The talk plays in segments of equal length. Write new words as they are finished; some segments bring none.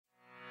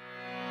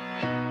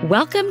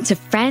Welcome to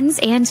Friends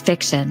and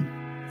Fiction.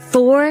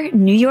 4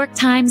 New York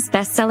Times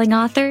bestselling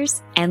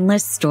authors,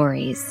 endless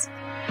stories.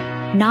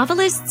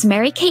 Novelists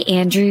Mary Kay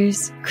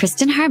Andrews,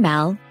 Kristen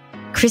Harmel,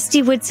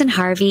 Christy Woodson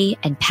Harvey,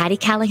 and Patty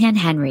Callahan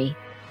Henry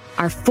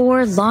are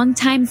 4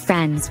 longtime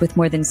friends with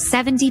more than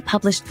 70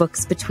 published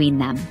books between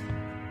them.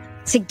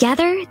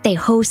 Together, they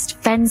host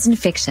Friends and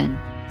Fiction,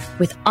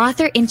 with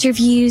author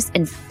interviews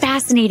and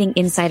fascinating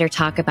insider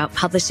talk about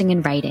publishing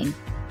and writing,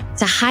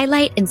 to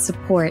highlight and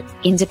support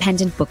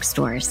independent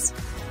bookstores.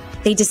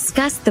 They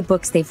discuss the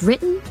books they've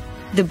written,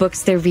 the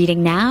books they're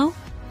reading now,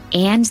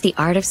 and the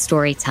art of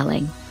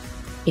storytelling.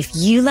 If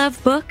you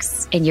love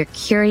books and you're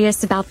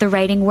curious about the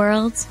writing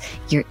world,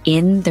 you're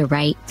in the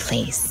right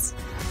place.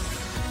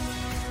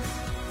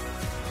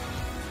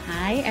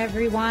 Hi,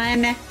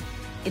 everyone.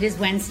 It is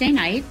Wednesday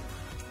night,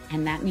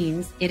 and that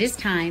means it is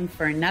time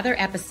for another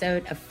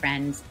episode of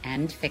Friends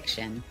and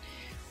Fiction.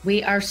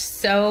 We are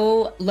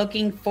so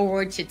looking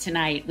forward to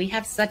tonight. We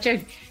have such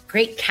a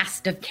great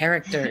cast of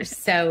characters,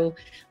 so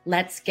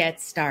let's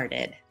get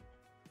started.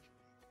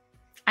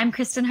 I'm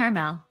Kristen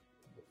Harmel.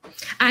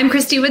 I'm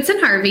Christy Woodson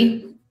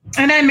Harvey.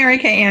 And I'm Mary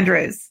Kay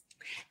Andrews.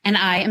 And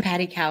I am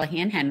Patty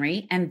Callahan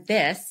Henry, and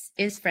this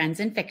is Friends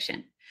and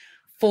Fiction.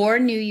 4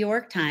 New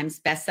York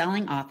Times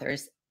bestselling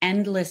authors,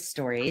 endless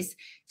stories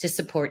to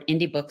support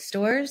indie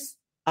bookstores,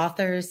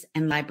 authors,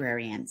 and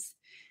librarians.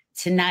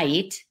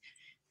 Tonight,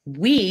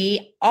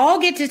 we all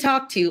get to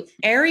talk to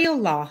Ariel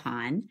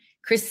Lawhon,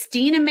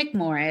 Kristina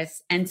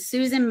McMorris, and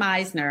Susan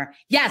Meissner.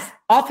 Yes,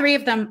 all 3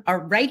 of them are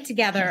right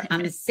together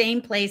on the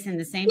same place in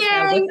the same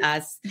show with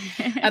us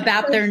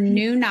about their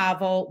new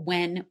novel,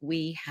 When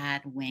We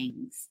Had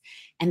Wings.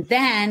 And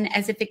then,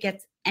 as if it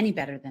gets any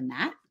better than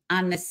that,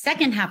 on the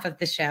second half of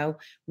the show,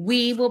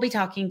 we will be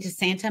talking to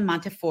Santa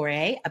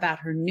Montefiore about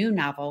her new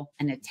novel,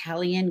 An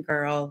Italian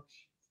Girl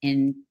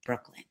in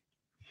Brooklyn.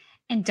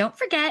 And don't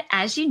forget,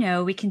 as you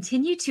know, we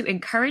continue to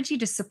encourage you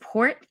to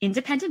support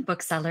independent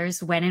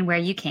booksellers when and where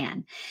you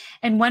can.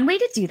 And one way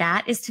to do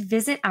that is to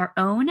visit our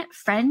own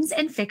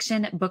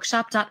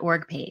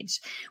friendsandfictionbookshop.org page,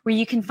 where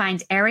you can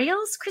find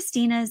Ariel's,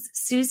 Kristina's,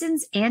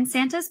 Susan's, and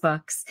Santa's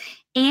books,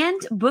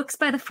 and books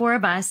by the 4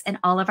 of us and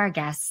all of our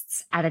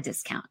guests at a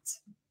discount.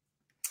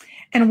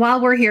 And while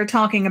we're here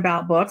talking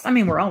about books,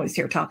 we're always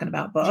here talking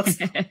about books,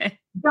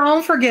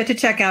 don't forget to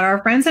check out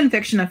our Friends and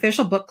Fiction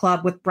official book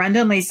club with Brenda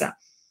and Lisa.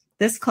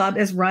 This club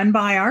is run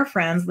by our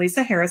friends,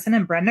 Lisa Harrison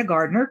and Brenda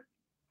Gardner,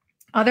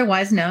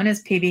 otherwise known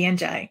as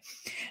PB&J.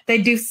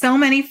 They do so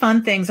many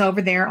fun things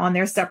over there on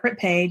their separate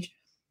page,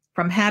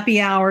 from happy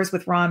hours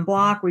with Ron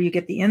Block, where you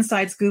get the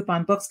inside scoop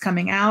on books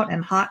coming out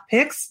and hot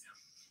picks,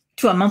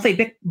 to a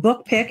monthly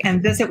book pick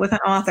and visit with an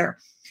author.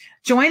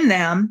 Join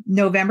them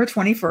November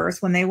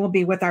 21st when they will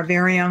be with our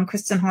very own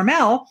Kristen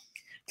Harmel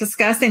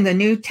discussing the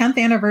new 10th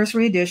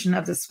anniversary edition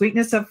of The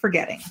Sweetness of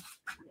Forgetting.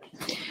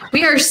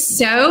 We are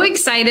so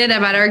excited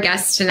about our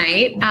guest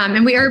tonight,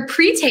 and we are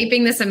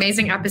pre-taping this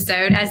amazing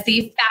episode as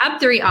the Fab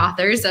 3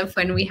 authors of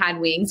When We Had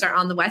Wings are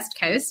on the West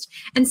Coast,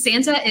 and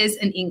Santa is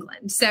in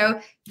England.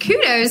 So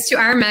kudos to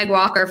our Meg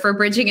Walker for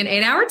bridging an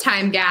 8-hour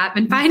time gap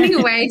and finding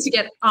a way to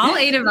get all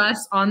 8 of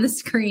us on the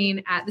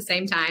screen at the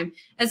same time,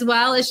 as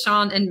well as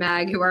Sean and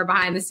Meg, who are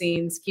behind the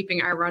scenes,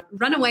 keeping our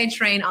runaway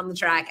train on the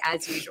track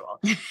as usual.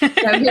 So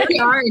here we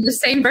are in the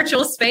same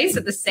virtual space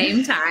at the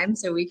same time,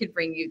 so we could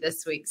bring you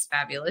this week's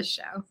fabulous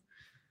show.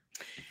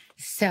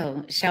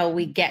 So shall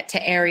we get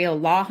to Ariel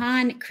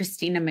Lawhon,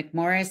 Kristina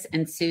McMorris,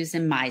 and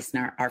Susan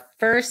Meissner, our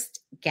first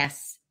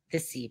guests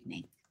this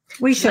evening?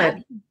 We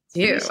should. Let's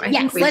do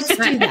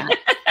that.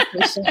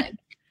 We should.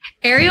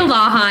 Ariel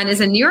Lawhon is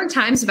a New York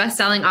Times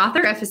bestselling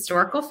author of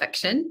historical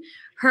fiction.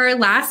 Her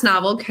last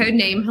novel,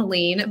 codename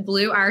Helene,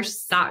 blew our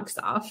socks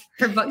off.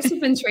 Her books have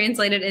been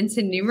translated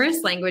into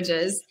numerous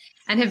languages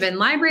and have been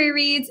library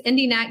reads,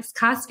 Indie Next,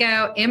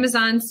 Costco,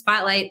 Amazon,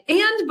 Spotlight,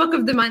 and Book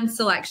of the Month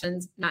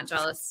selections. Not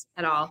jealous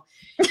at all.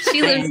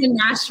 She lives in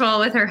Nashville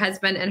with her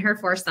husband and her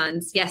 4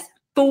 sons. Yes,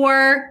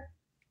 4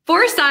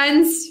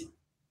 sons.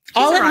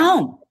 All at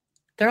home.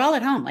 They're all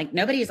at home. Like,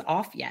 nobody is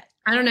off yet.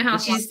 I don't know how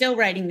she's still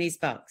writing these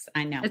books.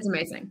 I know. It's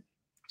amazing.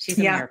 She's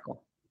a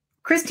miracle.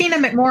 Kristina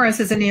McMorris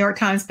is a New York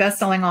Times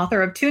bestselling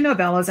author of 2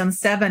 novellas and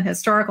 7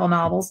 historical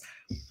novels.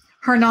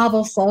 Her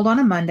novel, Sold on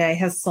a Monday,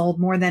 has sold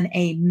more than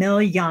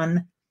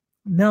 1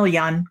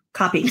 million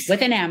copies.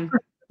 With an M.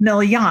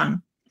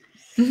 Million.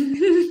 She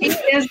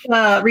is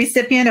a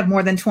recipient of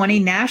more than 20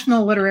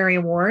 national literary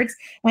awards,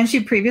 and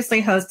she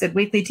previously hosted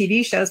weekly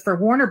TV shows for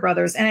Warner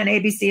Brothers and an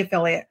ABC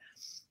affiliate.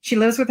 She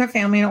lives with her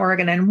family in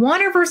Oregon, and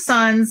one of her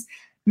sons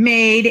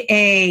made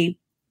a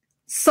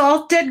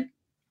salted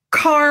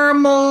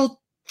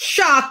caramel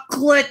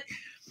chocolate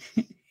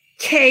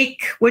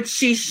cake, which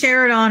she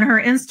shared on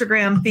her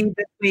Instagram feed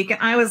this week.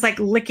 And I was like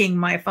licking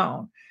my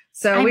phone.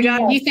 So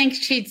you think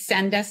she'd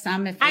send us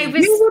some? If I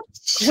was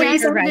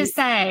just going to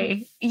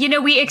say,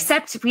 we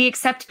accept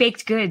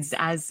baked goods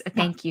as a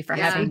thank you for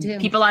having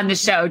people on the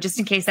show, just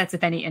in case that's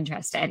of any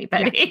interest to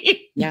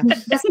anybody. Yeah.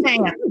 Just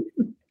saying.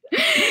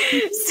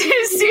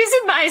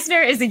 Susan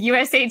Meissner is a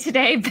USA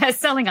Today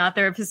bestselling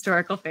author of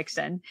historical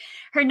fiction.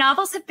 Her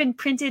novels have been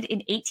printed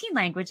in 18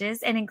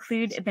 languages and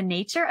include The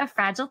Nature of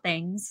Fragile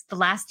Things, The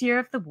Last Year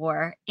of the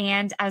War,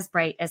 and As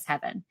Bright as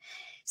Heaven.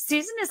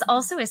 Susan is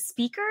also a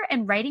speaker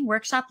and writing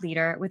workshop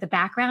leader with a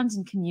background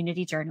in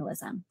community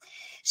journalism.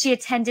 She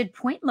attended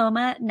Point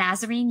Loma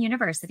Nazarene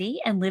University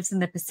and lives in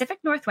the Pacific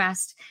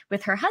Northwest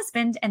with her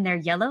husband and their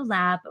yellow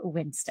lab,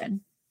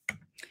 Winston.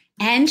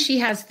 And she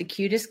has the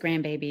cutest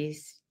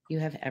grandbabies you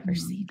have ever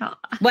seen.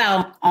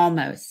 Well,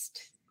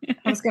 almost.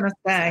 I was going to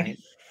say,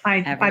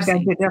 I beg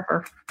to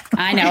differ.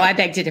 I know, I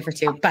beg to differ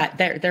too, but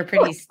they're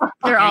pretty.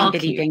 They're all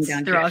cute.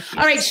 They're all cute.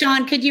 All right,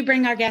 Sean, could you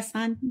bring our guests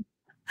on?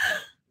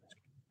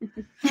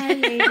 Hi,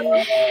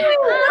 ladies.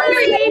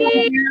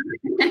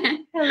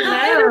 Hello,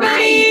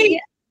 everybody.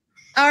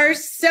 Are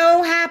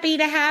so happy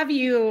to have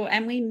you,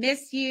 and we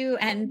miss you.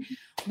 And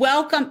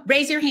welcome.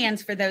 Raise your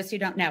hands for those who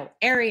don't know.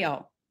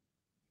 Ariel,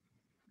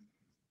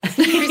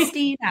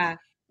 Kristina,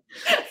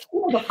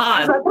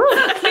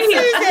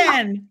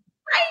 Susan.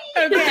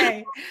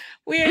 Okay,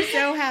 we are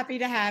so happy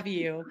to have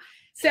you.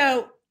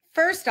 So,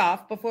 first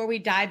off, before we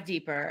dive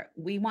deeper,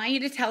 we want you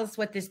to tell us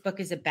what this book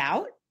is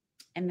about.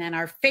 And then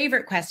our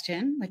favorite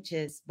question, which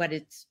is what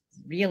it's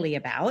really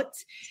about.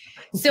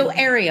 So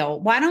Ariel,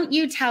 why don't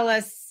you tell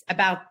us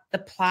about the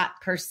plot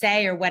per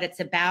se or what it's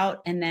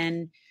about? And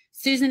then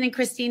Susan and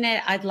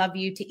Kristina, I'd love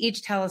you to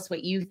each tell us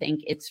what you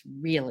think it's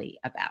really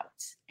about.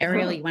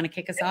 Ariel, you want to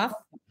kick us off?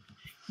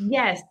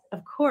 Yes,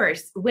 of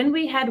course. When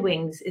We Had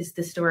Wings is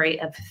the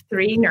story of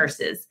three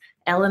nurses,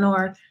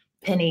 Eleanor,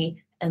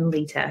 Penny, and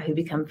Lita, who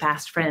become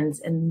fast friends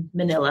in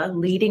Manila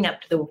leading up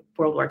to the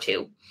World War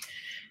II.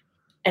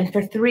 And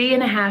for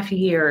 3.5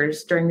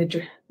 years during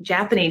the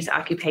Japanese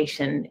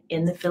occupation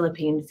in the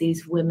Philippines,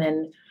 these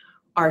women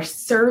are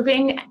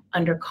serving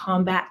under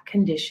combat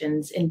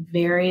conditions in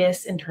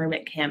various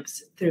internment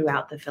camps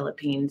throughout the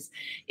Philippines.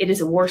 It is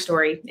a war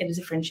story, it is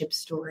a friendship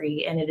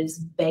story, and it is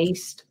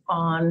based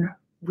on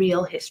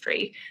real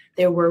history.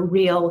 There were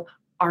real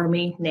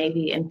Army,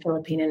 Navy, and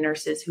Filipino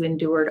nurses who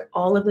endured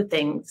all of the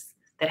things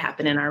that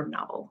happen in our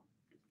novel.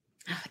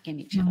 Oh, that gave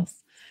me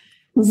chills.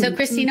 So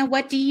Kristina,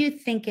 what do you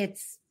think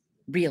it's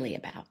really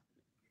about?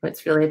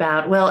 What's really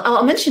about? Well,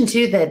 I'll mention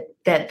too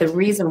that the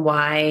reason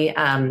why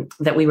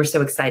that we were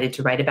so excited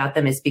to write about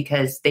them is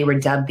because they were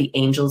dubbed the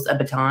Angels of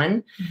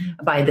Baton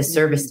by the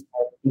service,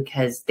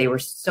 because they were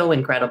so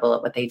incredible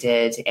at what they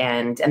did,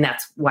 and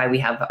that's why we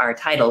have our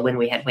title, When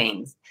We Had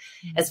Wings.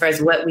 As far as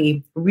what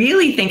we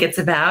really think it's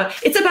about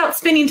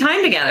spending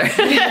time together.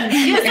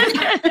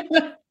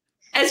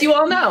 As you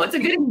all know, it's a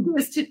good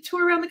excuse to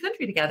tour around the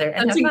country together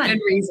and That's have a fun.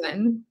 good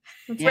reason.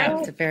 That's Yeah, right.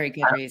 it's a very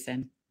good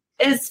reason.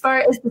 As far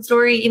as the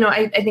story,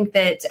 I think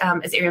that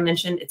as Ariel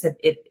mentioned,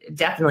 it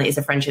definitely is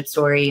a friendship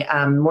story.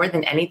 More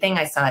than anything,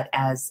 I saw it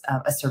as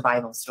a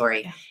survival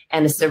story,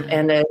 and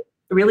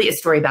really a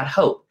story about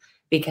hope.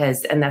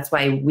 And that's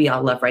why we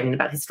all love writing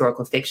about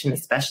historical fiction,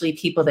 especially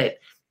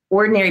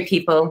ordinary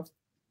people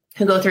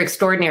who go through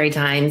extraordinary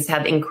times,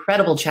 have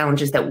incredible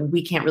challenges that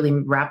we can't really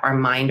wrap our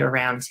mind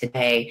around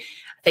today,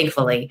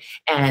 thankfully.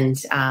 And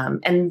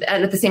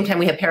at the same time,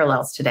 we have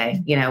parallels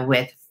today,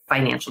 with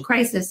financial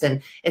crisis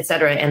and et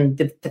cetera. And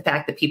the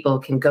fact that people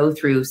can go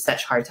through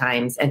such hard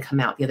times and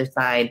come out the other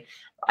side,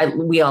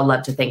 we all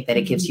love to think that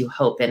it gives you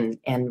hope and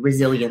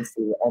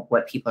resiliency of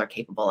what people are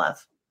capable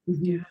of.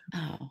 Mm-hmm.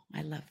 Oh,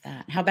 I love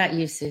that. How about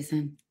you,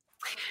 Susan?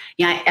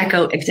 Yeah, I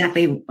echo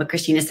exactly what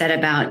Kristina said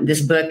about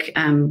this book,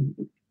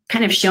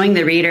 kind of showing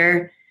the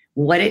reader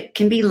what it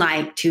can be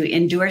like to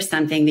endure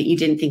something that you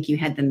didn't think you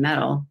had the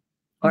mettle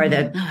or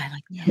the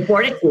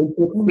fortitude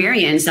to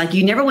experience. Like,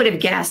 you never would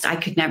have guessed. I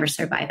could never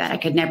survive that. I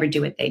could never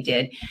do what they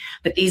did.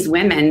 But these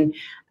women,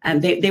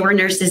 they were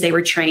nurses. They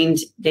were trained.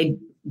 They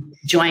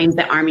joined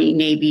the Army,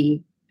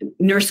 Navy,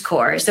 Nurse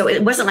Corps. So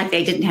it wasn't like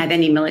they didn't have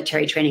any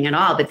military training at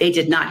all, but they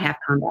did not have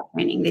combat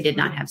training. They did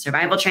not have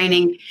survival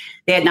training.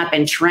 They had not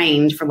been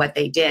trained for what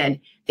they did.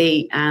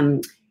 They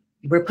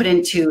were put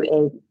into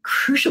a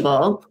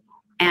crucible,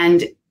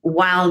 and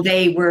while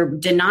they were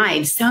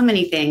denied so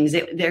many things,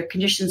 their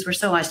conditions were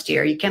so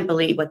austere. You can't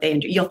believe what they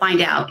endured. You'll find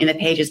out in the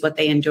pages what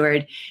they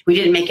endured. We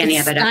didn't make any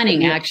of it up.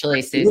 Stunning,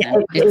 actually, Susan. Yeah,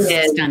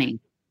 it's stunning.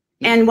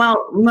 And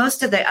while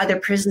most of the other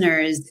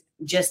prisoners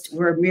just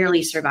were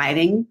merely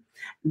surviving,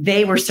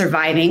 they were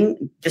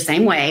surviving the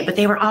same way, but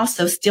they were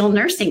also still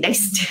nursing. They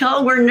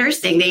still were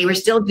nursing. They were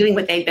still doing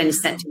what they'd been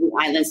sent to the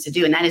islands to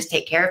do, and that is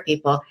take care of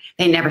people.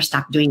 They never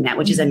stopped doing that,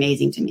 which is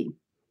amazing to me.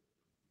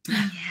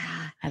 Yeah,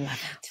 I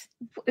love it.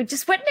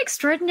 Just what an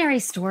extraordinary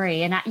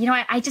story. And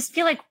I just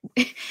feel like,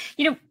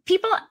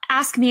 people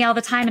ask me all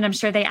the time, and I'm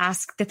sure they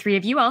ask the three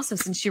of you also,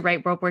 since you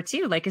write World War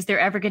II, like, is there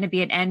ever going to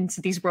be an end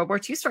to these World War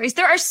II stories?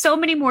 There are so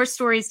many more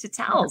stories to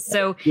tell.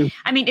 So,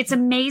 I mean, it's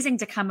amazing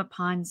to come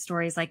upon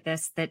stories like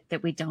this that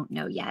we don't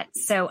know yet.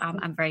 So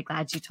I'm very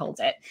glad you told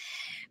it.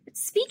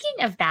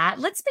 Speaking of that,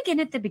 let's begin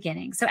at the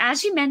beginning. So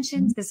as you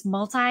mentioned, this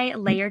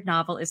multi-layered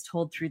novel is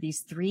told through these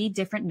 3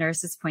 different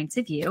nurses' points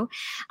of view.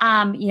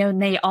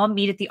 And they all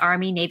meet at the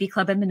Army Navy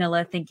Club in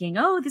Manila thinking,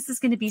 oh, this is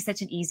going to be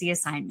such an easy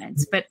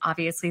assignment. But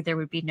obviously there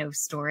would be no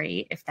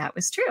story if that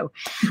was true.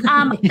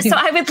 So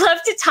I would love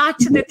to talk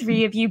to the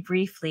 3 of you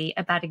briefly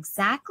about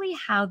exactly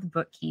how the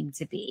book came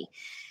to be.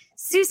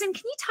 Susan,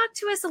 can you talk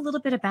to us a little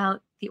bit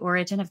about the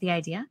origin of the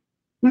idea?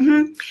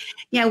 Mm-hmm.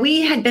 Yeah, we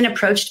had been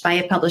approached by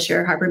a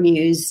publisher, Harper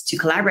Muse, to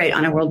collaborate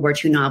on a World War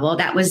II novel.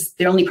 That was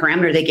the only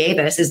parameter they gave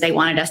us, is they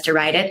wanted us to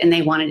write it, and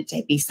they wanted it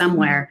to be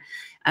somewhere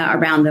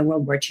around the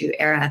World War II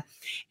era.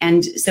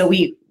 And so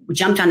we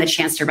jumped on the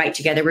chance to write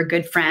together. We're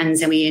good friends,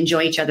 and we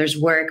enjoy each other's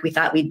work. We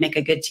thought we'd make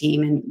a good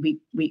team, and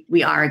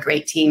we are a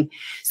great team.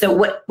 So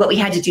what we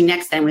had to do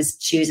next then was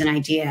choose an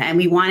idea, and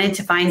we wanted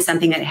to find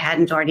something that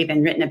hadn't already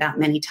been written about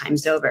many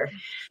times over.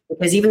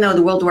 Because even though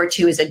the World War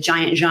II is a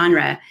giant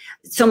genre,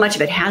 so much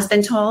of it has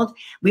been told.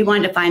 We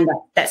wanted to find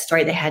that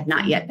story that had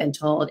not yet been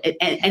told,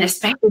 and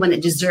especially one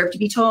that deserved to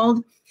be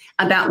told,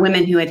 about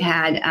women who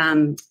had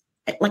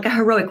like a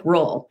heroic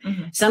role.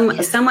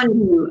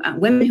 Mm-hmm.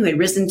 Women who had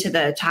risen to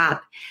the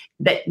top,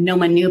 but no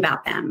one knew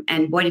about them.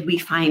 And boy, did we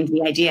find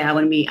the idea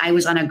when I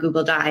was on a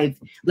Google dive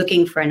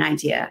looking for an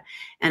idea,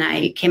 and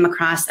I came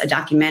across a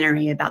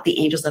documentary about the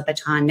Angels of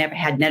Bataan.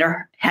 Had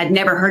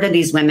never heard of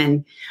these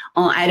women.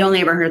 I'd only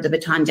ever heard of the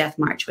Bataan Death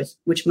March,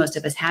 which most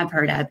of us have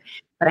heard of,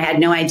 but I had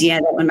no idea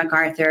that when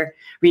MacArthur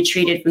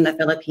retreated from the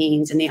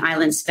Philippines and the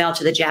islands fell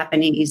to the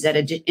Japanese, that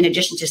in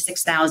addition to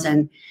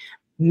 6,000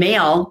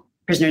 male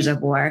prisoners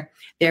of war,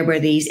 there were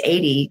these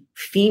 80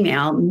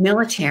 female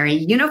military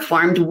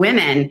uniformed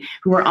women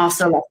who were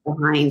also left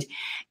behind.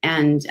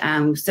 And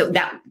so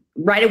that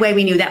right away,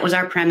 we knew that was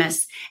our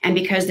premise. And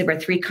because there were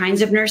 3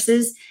 kinds of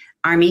nurses,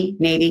 Army,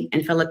 Navy,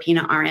 and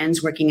Filipino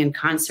RNs working in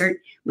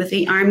concert with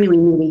the Army, we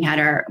knew we had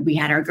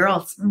our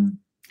girls.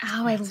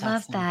 Oh, I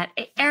love that.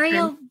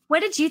 Ariel,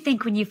 what did you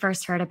think when you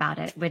first heard about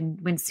it,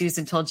 when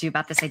Susan told you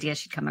about this idea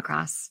she'd come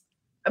across?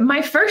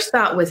 My first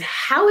thought was,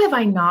 how have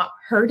I not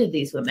heard of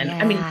these women?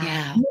 I mean,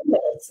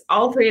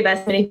 all 3 of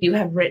us, many of you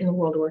have written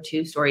World War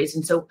II stories.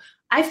 And so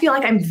I feel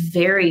like I'm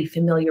very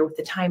familiar with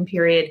the time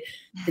period,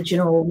 the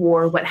General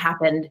War, what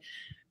happened.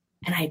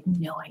 And I had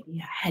no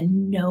idea. I had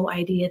no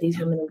idea these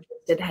women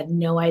existed, had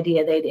no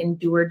idea they'd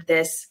endured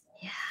this,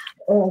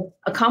 or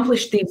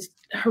accomplished these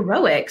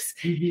heroics.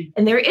 Mm-hmm.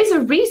 And there is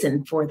a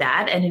reason for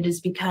that. And it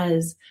is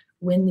because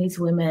when these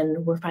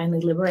women were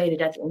finally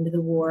liberated at the end of the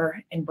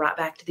war and brought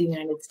back to the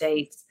United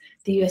States,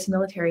 the U.S.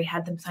 military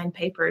had them sign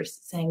papers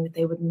saying that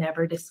they would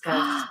never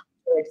discuss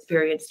their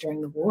experience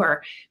during the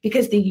war,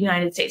 because the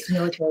United States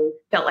military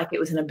felt like it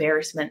was an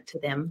embarrassment to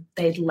them.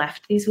 They'd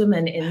left these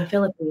women in the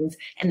Philippines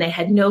and they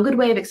had no good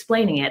way of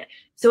explaining it.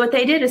 So what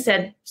they did is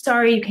said,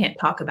 sorry, you can't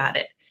talk about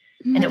it.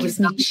 And it was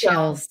not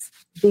until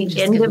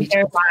the end of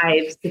their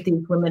lives that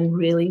these women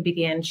really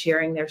began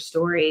sharing their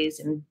stories,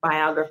 and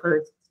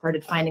biographers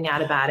started finding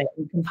out about it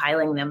and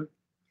compiling them.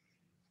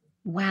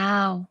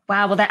 Wow.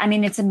 Well,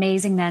 it's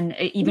amazing then,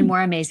 even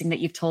more amazing that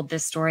you've told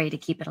this story to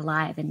keep it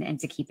alive and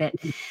to keep it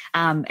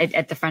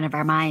at the front of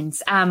our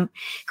minds.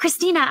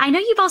 Kristina, I know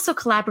you've also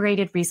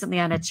collaborated recently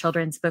on a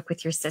children's book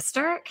with your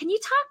sister. Can you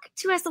talk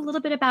to us a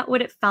little bit about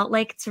what it felt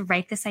like to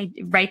write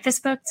this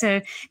book,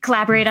 to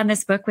collaborate on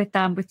this book with 2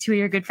 of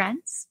your good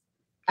friends?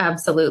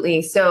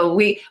 Absolutely. So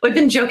we've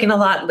been joking a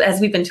lot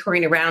as we've been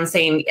touring around,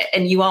 saying,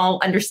 and you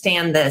all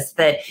understand this,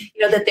 that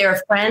that there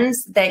are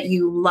friends that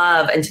you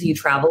love until you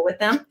travel with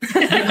them,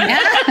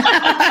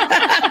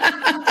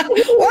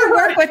 or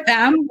work with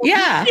them,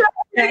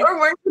 or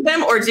work with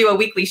them, or do a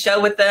weekly show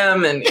with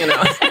them, and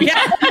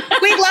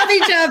we love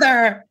each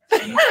other.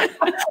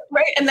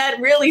 Right. And that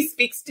really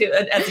speaks to,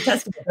 as a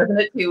testament, doesn't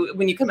it, to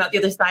when you come out the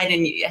other side,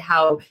 and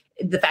how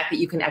the fact that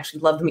you can actually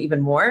love them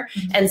even more.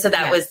 Mm-hmm. And so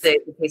that was the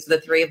case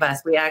with the 3 of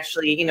us. We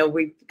actually,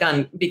 we've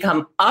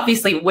become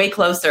obviously way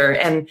closer.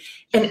 And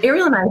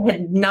Ariel and I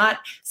had not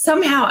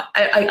somehow,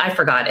 I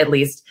forgot at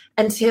least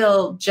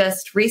until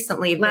just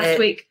recently. Last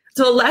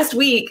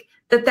week,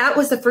 that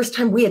was the first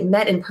time we had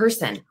met in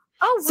person.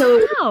 Oh, wow.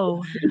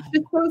 So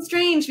it's so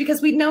strange,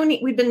 because we've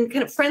been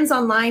kind of friends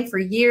online for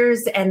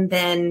years, and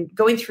then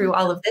going through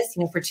all of this,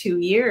 for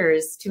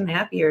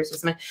 2.5 years or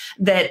something,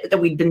 that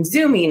we'd been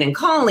Zooming and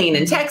calling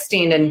and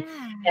texting,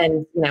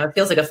 and it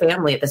feels like a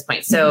family at this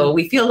point. So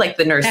we feel like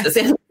the nurses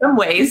in some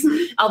ways,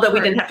 although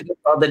we didn't have to go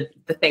through all the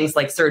things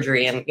like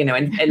surgery and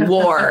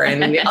war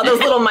and all those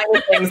little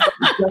minor things.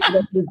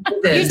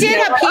 You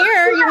did up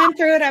here. You went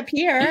through it up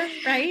here,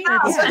 right?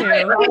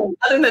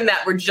 Other than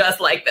that, we're just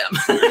like them.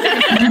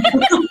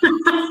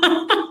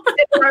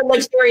 In our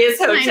luxurious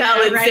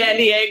hotel in San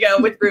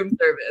Diego with room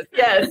service.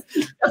 Yes,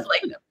 just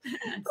like them.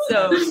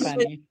 So,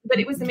 but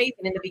it was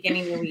amazing in the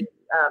beginning when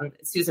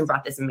Susan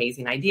brought this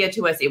amazing idea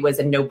to us. It was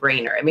a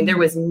no-brainer. I mean, there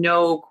was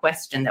no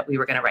question that we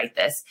were going to write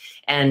this.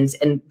 And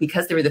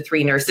because there were the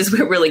 3 nurses,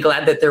 we're really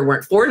glad that there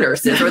weren't 4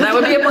 nurses, or that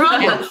would be a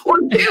problem, or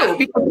 2,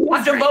 because we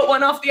have to vote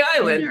one off the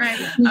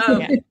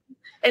island.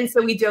 And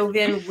so we dove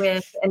in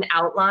with an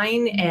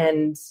outline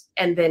and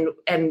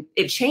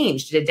it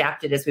changed, it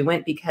adapted as we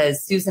went,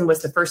 because Susan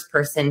was the first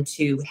person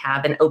to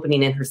have an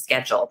opening in her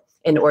schedule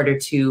in order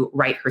to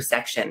write her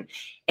section.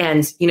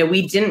 And,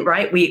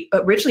 we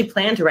originally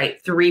planned to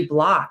write 3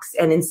 blocks,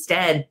 and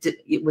instead,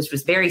 which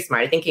was very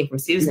smart, I think came from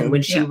Susan,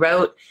 when she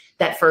wrote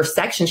that first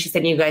section, she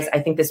said, you guys, I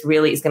think this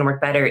really is going to work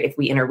better if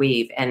we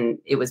interweave. And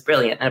it was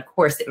brilliant. And of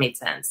course it made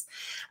sense.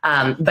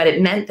 But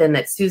it meant then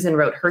that Susan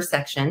wrote her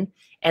section.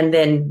 And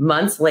then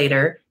months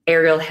later,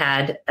 Ariel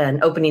had an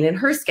opening in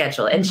her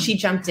schedule, and she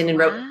jumped in and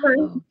wrote her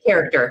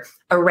character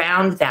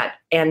around that.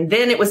 And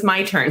then it was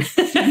my turn.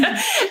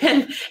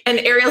 and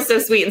Ariel's so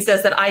sweet and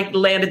says that I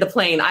landed the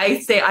plane. I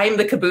say I'm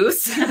the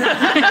caboose.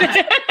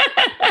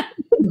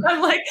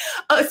 I'm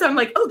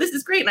like, oh, this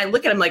is great. And I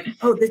look at him like,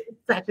 oh, this is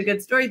such a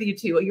good story that you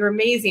two. You're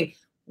amazing.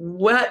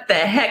 What the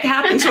heck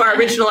happened to our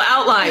original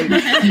outline?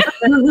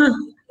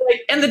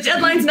 And the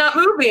deadline's not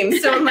moving.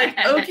 So I'm like,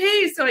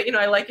 okay. So,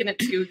 I liken it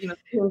to,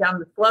 coming down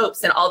the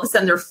slopes, and all of a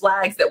sudden there are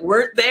flags that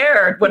weren't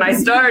there when I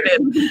started.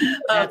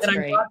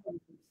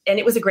 And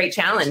it was a great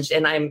challenge.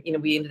 And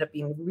we ended up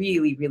being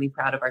really, really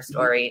proud of our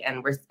story.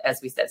 And we're, as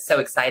we said, so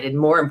excited,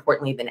 more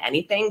importantly than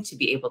anything, to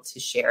be able to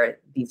share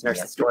these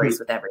nurses' stories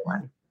with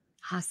everyone.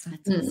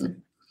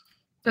 Awesome.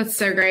 That's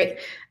so great.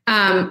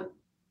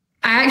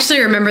 I actually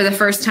remember the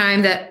first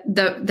time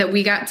that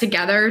we got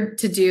together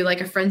to do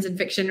like a Friends in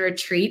Fiction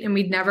retreat, and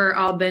we'd never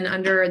all been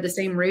under the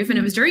same roof. And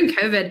it was during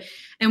COVID,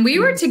 and we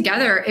were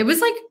together. It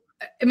was like,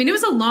 it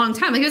was a long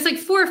time. Like it was like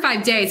 4 or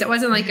 5 days. It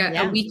wasn't like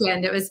a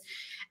weekend. It was,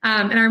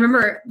 and I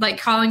remember like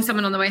calling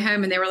someone on the way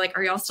home, and they were like,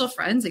 "Are y'all still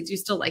friends? Like, do you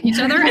still like each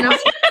other?" And I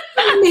was like,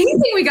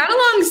 amazing. We got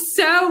along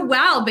so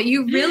well, but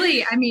you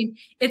really,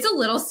 it's a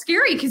little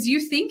scary because you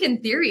think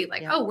in theory,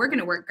 like, oh, we're going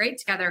to work great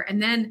together.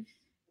 And then,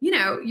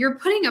 you're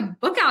putting a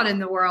book out in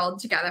the world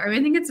together.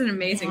 I think it's an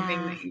amazing thing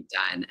that you've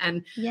done.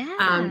 And,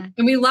 and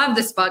we love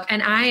this book,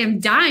 and I am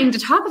dying to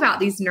talk about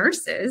these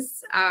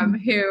nurses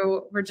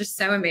who were just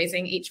so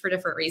amazing, each for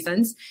different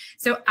reasons.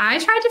 So I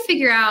tried to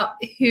figure out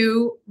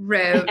who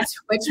wrote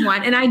which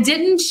one, and I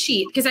didn't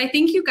cheat because I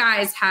think you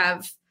guys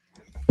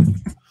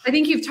I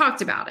think you've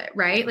talked about it,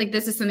 right? Like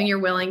this is something you're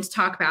willing to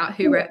talk about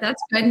who wrote.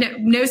 That's good.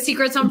 No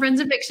secrets on Friends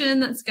in Fiction.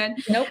 That's good.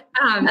 Nope.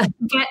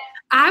 But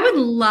I would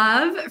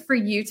love for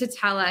you to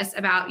tell us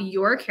about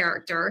your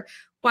character,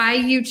 why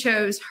you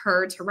chose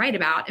her to write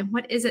about, and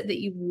what is it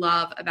that you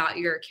love about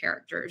your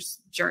character's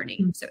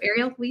journey. So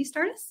Ariel, will you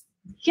start us?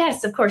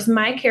 Yes, of course.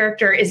 My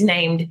character is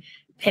named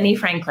Penny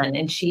Franklin,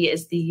 and she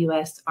is the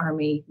U.S.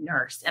 Army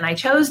nurse. And I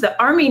chose the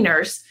Army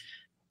nurse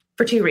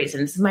for 2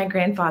 reasons. My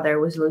grandfather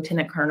was a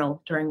lieutenant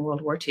colonel during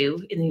World War II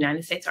in the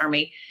United States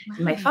Army. Wow.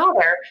 And my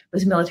father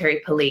was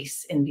military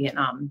police in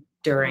Vietnam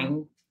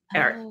during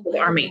the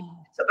Army.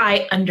 So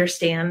I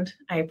understand,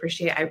 I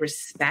appreciate, I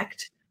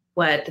respect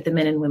what the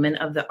men and women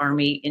of the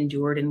Army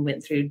endured and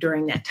went through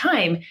during that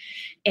time.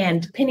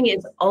 And Penny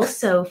is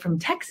also from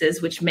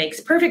Texas, which makes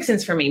perfect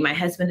sense for me. My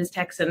husband is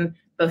Texan.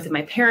 Both of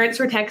my parents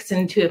were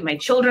Texan. 2 of my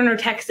children are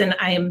Texan.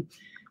 I am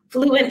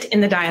fluent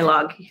in the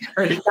dialogue,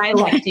 or the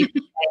dialect.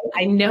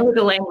 I know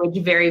the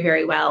language very,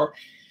 very well.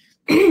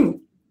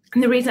 And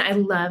the reason I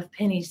love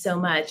Penny so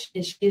much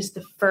is she is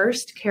the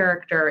first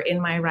character in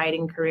my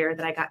writing career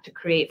that I got to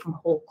create from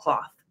whole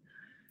cloth.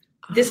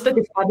 This book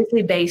is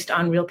obviously based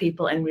on real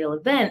people and real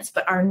events,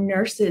 but our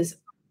nurses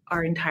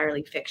are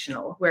entirely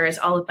fictional. Whereas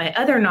all of my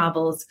other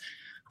novels,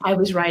 I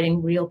was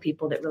writing real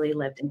people that really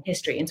lived in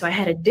history. And so I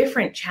had a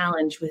different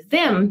challenge with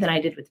them than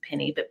I did with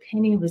Penny, but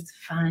Penny was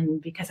fun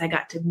because I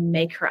got to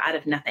make her out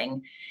of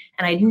nothing.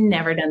 And I'd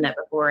never done that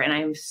before. And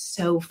I'm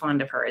so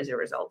fond of her as a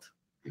result.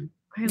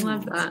 I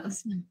love that.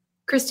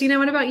 Kristina,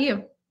 what about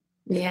you?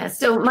 Yeah.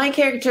 So my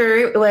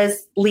character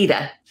was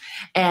Lita.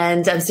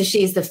 And so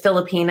she's the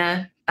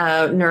Filipina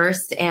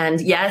nurse.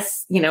 And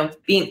yes,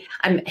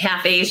 I'm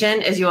half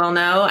Asian, as you all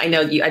know. I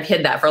know I've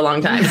hid that for a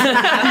long time.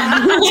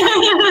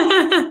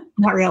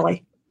 Not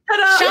really.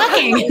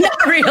 Shocking.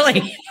 Not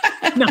really.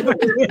 Not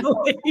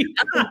really.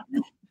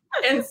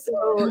 And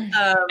so,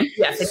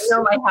 yes, if you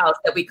know my house,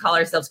 that we call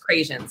ourselves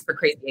Crasians for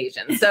crazy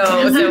Asians.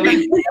 So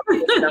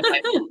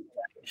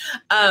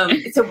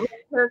my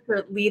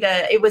character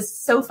Lita, it was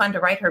so fun to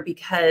write her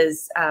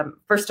because,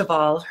 first of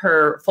all,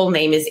 her full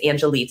name is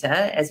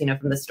Angelita, as you know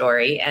from the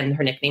story, and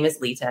her nickname is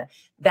Lita.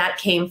 That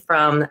came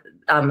from,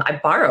 I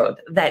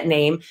borrowed that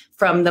name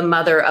from the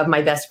mother of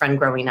my best friend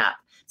growing up.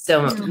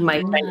 So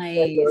my friend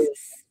is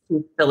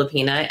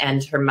Filipina,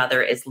 and her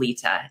mother is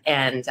Lita,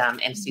 and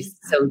she's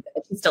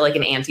still like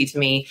an auntie to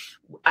me.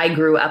 I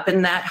grew up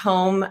in that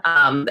home.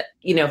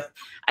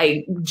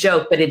 I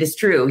joke, but it is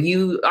true.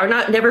 You are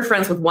never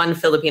friends with one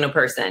Filipino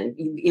person.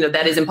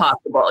 That is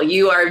impossible.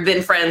 You are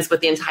been friends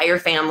with the entire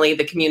family,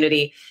 the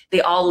community.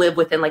 They all live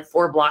within like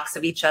 4 blocks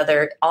of each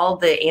other. All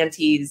the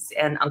aunties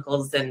and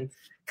uncles and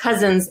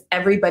cousins,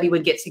 everybody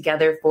would get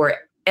together for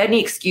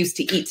any excuse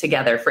to eat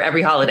together for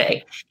every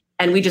holiday.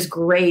 And we just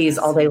graze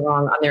all day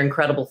long on their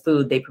incredible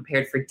food they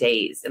prepared for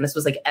days. And this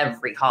was like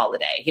every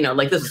holiday,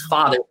 like this was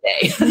Father's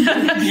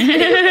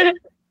Day.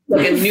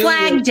 like a New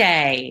Flag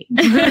Day.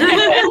 It's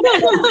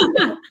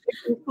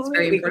a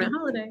very important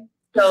holiday.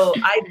 So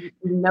I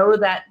know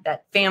that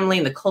family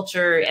and the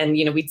culture, and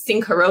we'd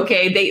sing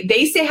karaoke.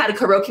 They say had a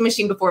karaoke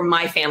machine before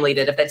my family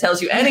did, if that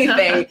tells you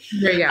anything.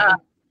 There you go.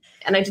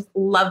 And I just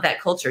love that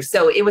culture.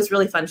 So it was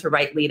really fun to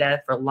write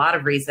Lita for a lot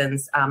of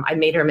reasons. I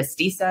made her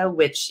mestiza,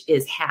 which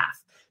is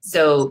half.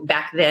 So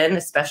back then,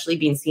 especially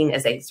being seen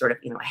as a sort of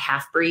a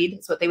half breed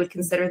is what they would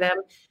consider them.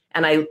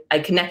 And I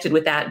connected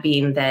with that,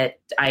 being that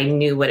I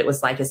knew what it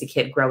was like as a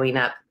kid growing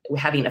up,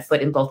 having a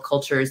foot in both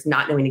cultures,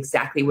 not knowing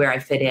exactly where I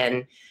fit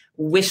in,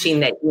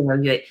 wishing that,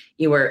 that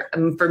you were,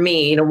 for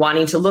me,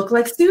 wanting to look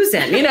like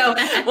Susan,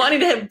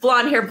 wanting to have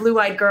blonde hair,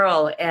 blue-eyed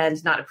girl,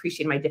 and not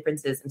appreciating my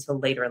differences until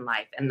later in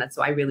life. And that's,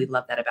 so I really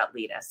love that about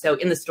Lita. So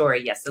in the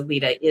story, yes, so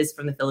Lita is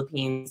from the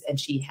Philippines, and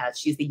she's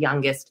the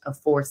youngest of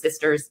 4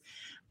 sisters,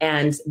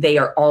 and they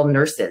are all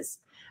nurses.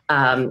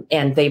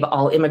 And they've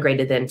all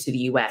immigrated then to the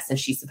US, and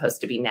she's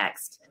supposed to be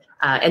next.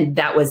 And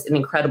that was an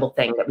incredible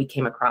thing that we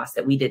came across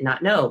that we did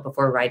not know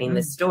before writing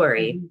this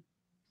story,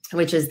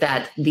 which is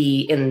that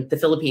in the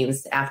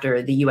Philippines,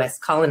 after the US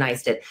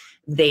colonized it,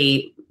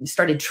 they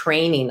started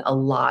training a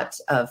lot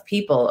of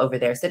people over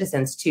there,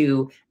 citizens,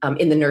 to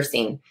in the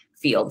nursing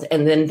field.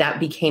 And then that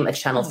became a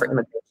channel for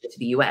immigration to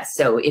the US.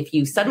 So if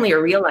you suddenly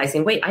are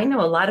realizing, wait, I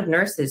know a lot of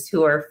nurses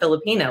who are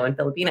Filipino and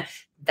Filipina,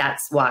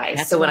 that's why.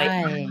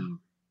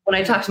 When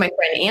I talked to my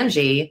friend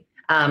Angie,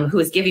 who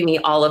was giving me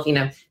all of,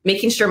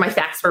 making sure my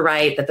facts were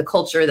right, that the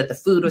culture, that the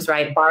food was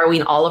right,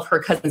 borrowing all of her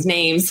cousins'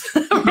 names.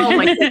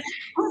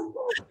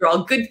 They're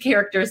all good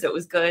characters. It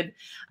was good.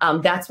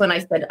 That's when I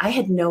said, I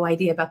had no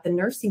idea about the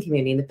nursing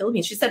community in the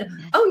Philippines. She said,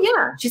 oh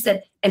yeah. She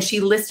said, and she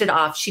must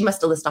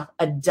have listed off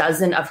a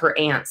dozen of her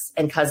aunts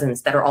and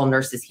cousins that are all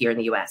nurses here in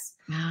the US.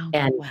 Wow.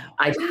 And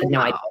I just had no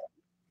idea,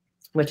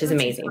 which is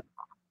amazing.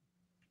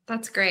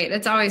 That's great.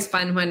 It's always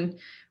fun when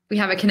we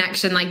have a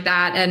connection like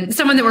that, and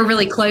someone that we're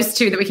really close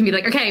to, that we can be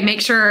like, okay,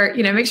 make sure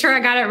I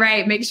got it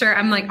right. Make sure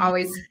I'm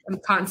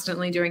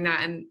constantly doing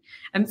that.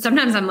 And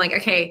sometimes I'm like,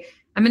 okay,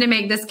 I'm going to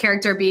make this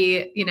character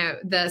be,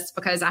 this,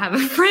 because I have a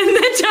friend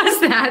that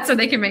does that, so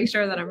they can make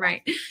sure that I'm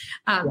right.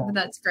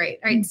 That's great.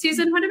 All right,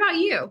 Susan, what about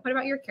you? What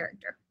about your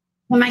character?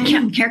 Well, my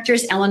character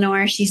is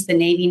Eleanor. She's the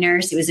Navy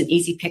nurse. It was an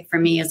easy pick for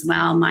me as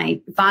well.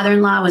 My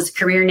father-in-law was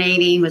career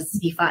Navy.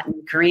 He fought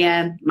in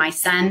Korea. My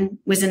son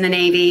was in the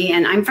Navy,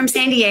 and I'm from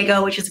San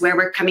Diego, which is where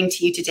we're coming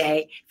to you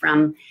today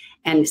from.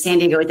 And San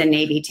Diego is a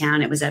Navy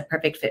town. It was a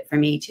perfect fit for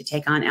me to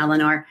take on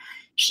Eleanor.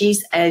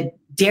 She's a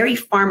dairy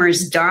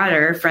farmer's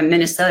daughter from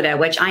Minnesota,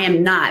 which I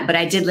am not, but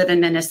I did live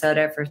in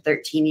Minnesota for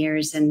 13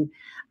 years. And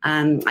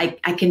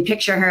I can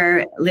picture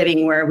her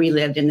living where we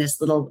lived, in this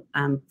little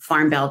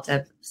farm belt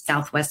of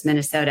Southwest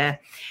Minnesota.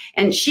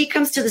 And she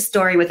comes to the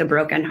story with a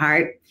broken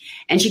heart,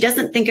 and she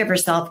doesn't think of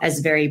herself as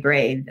very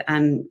brave.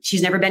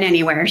 She's never been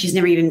anywhere. She's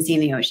never even seen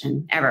the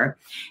ocean, ever.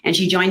 And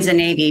she joins the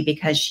Navy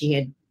because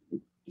she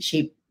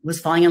was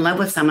falling in love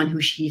with someone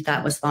who she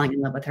thought was falling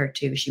in love with her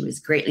too. She was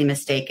greatly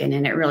mistaken,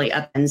 and it really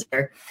upends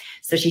her.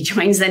 So she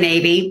joins the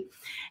Navy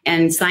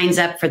and signs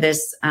up for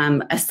this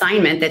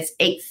assignment that's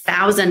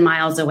 8,000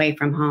 miles away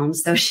from home.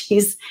 So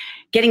she's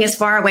getting as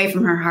far away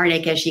from her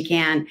heartache as she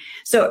can.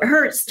 So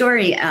her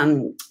story,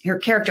 her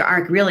character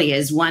arc really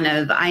is one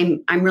of,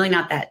 I'm really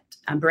not that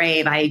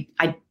brave. I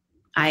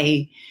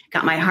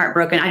got my heart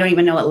broken. I don't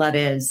even know what love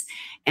is.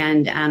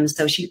 And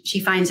so she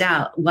finds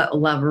out what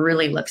love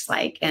really looks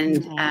like.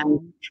 And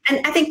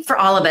I think for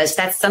all of us,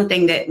 that's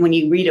something that when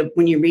you read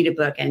a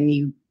book and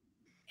you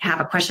have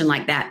a question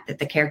like that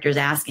the character is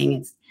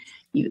asking,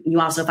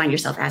 you also find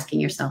yourself asking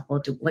yourself,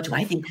 well, what do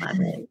I think love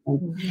is?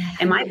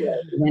 Am I brave?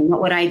 And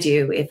what would I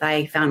do if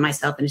I found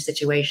myself in a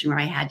situation where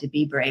I had to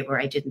be brave,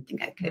 where I didn't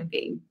think I could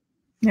be?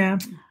 Yeah.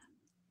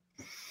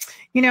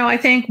 I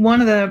think one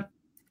of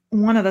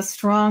the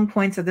strong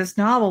points of this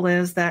novel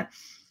is that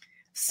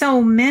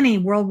so many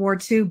World War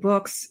II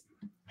books,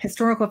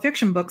 historical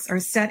fiction books, are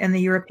set in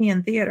the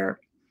European theater.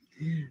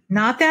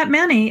 Not that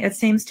many, it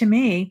seems to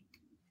me,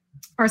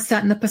 are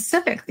set in the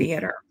Pacific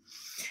theater.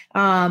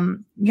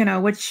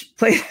 Which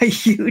played a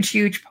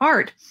huge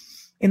part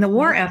in the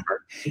war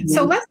effort.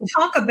 So let's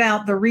talk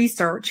about the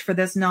research for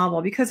this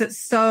novel, because it's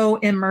so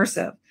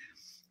immersive.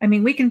 I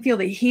mean, we can feel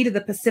the heat of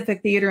the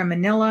Pacific theater in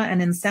Manila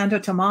and in Santo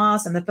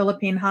Tomas and the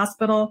Philippine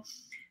hospital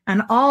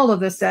and all of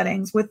the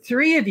settings. With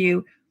 3 of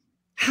you,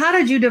 how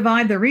did you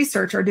divide the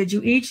research, or did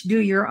you each do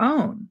your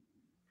own?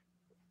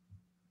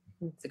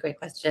 That's a great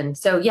question.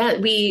 So yeah,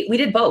 we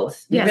did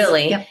both, yes.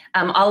 Really. Yep.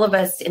 All of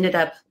us ended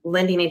up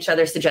lending each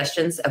other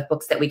suggestions of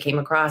books that we came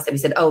across, and we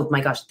said, oh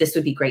my gosh, this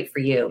would be great for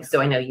you. Yeah.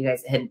 So I know you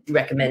guys had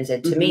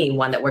recommended to me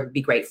one that would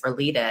be great for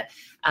Lita.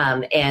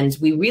 And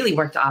we really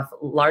worked off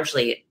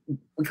largely,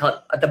 we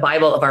call it the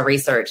Bible of our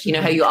research. You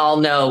know how you all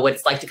know what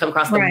it's like to come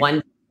across the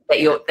one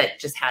that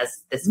just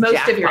has this Most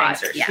jackpot. of your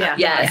answers.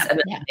 Yes, of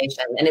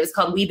information. And it was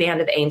called We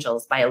Band of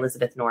Angels by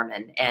Elizabeth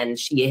Norman. And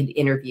she had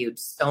interviewed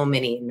so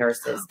many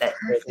nurses that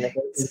were in the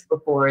business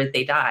before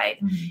they died.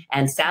 Mm-hmm.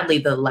 And sadly,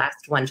 the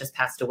last one just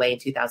passed away in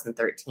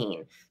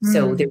 2013.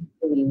 So there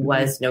really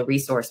was no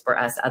resource for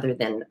us other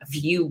than a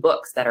few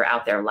books that are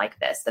out there like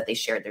this, that they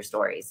shared their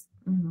stories.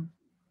 Mm-hmm.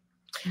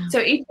 So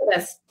each of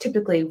us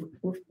typically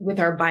with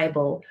our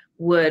Bible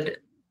would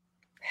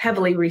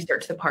heavily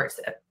research the parts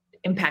that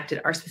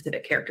impacted our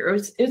specific character.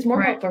 It was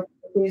more helpful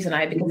for Louise and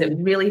I because it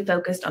really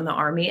focused on the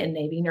Army and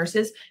Navy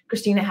nurses.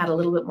 Kristina had a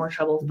little bit more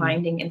trouble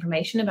finding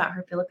information about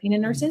her Filipina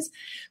nurses,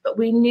 but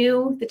we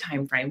knew the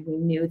time frame, we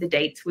knew the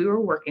dates we were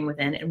working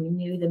within, and we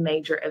knew the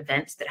major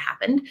events that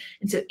happened.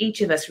 And so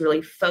each of us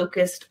really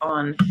focused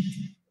on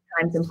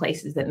times and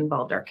places that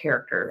involved our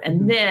character.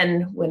 And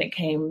then when it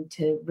came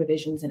to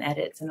revisions and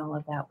edits and all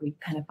of that, we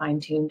kind of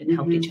fine-tuned and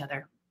helped each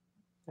other.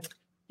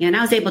 Yeah, and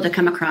I was able to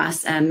come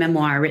across a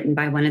memoir written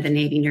by one of the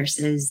Navy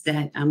nurses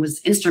that was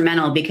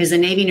instrumental because the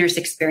Navy nurse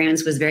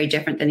experience was very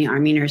different than the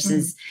Army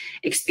nurses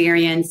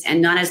experience.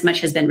 And not as much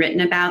has been written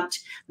about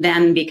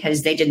them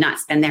because they did not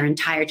spend their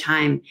entire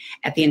time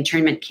at the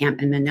internment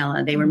camp in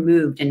Manila. They were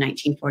moved in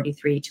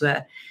 1943 to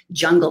a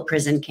jungle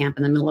prison camp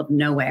in the middle of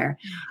nowhere.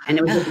 And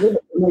it was a little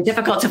bit more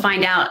difficult to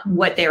find out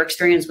what their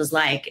experience was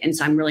like. And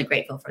so I'm really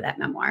grateful for that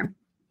memoir.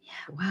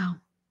 Yeah, wow.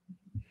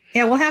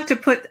 Yeah, we'll have to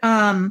put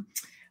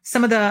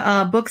some of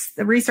the books,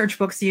 the research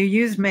books you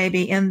used,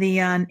 maybe in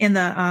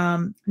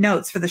the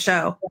notes for the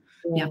show.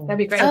 Yeah, That'd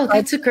be great. Oh,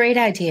 that's a great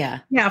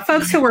idea. Yeah,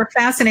 folks who are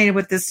fascinated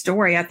with this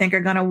story, I think, are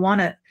going to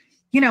want to.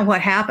 You know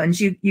what happens?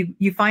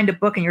 You find a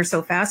book and you're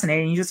so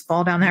fascinated, and you just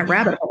fall down that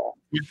rabbit hole.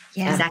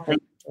 Yeah, exactly.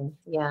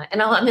 Yeah.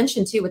 And I'll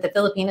mention too, with the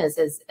Filipinas,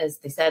 as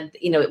they said,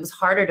 it was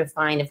harder to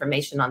find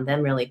information on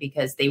them really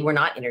because they were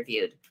not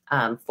interviewed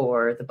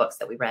for the books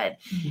that we read.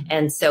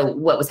 And so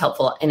what was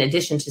helpful in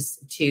addition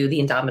to The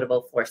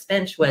Indomitable Forrest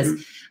Finch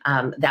was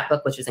that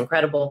book, which was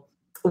incredible.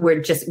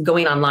 We're just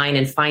going online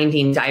and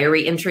finding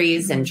diary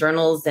entries and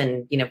journals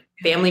and,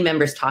 family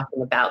members talking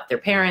about their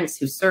parents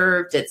who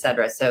served, et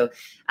cetera. So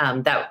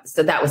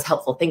that was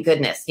helpful. Thank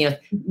goodness.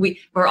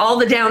 For all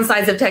the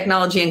downsides of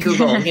technology and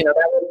Google,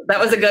 that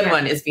was a good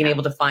one, is being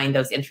able to find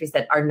those entries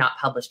that are not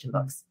published in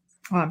books.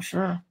 Oh, I'm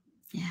sure.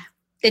 Yeah.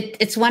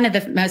 It's one of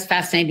the most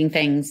fascinating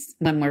things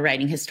when we're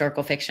writing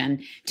historical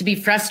fiction, to be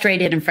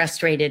frustrated,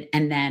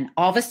 and then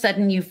all of a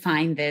sudden you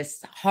find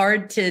this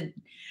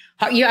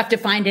you have to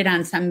find it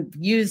on some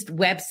used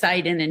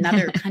website in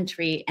another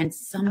country, and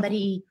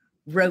somebody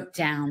wrote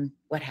down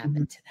what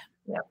happened to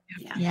them.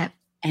 Yeah.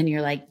 And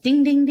you're like,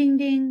 ding, ding, ding,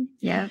 ding.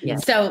 Yeah.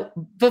 So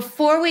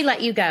before we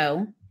let you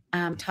go,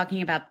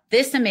 talking about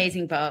this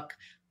amazing book,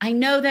 I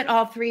know that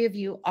all three of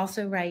you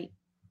also write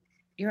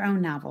your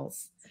own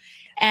novels,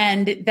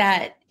 and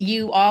that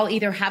you all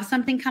either have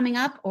something coming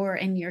up, or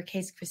in your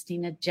case,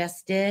 Kristina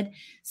just did.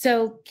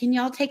 So can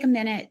y'all take a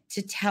minute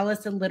to tell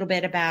us a little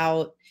bit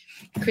about,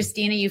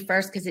 Kristina, you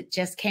first, because it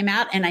just came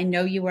out, and I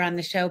know you were on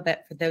the show,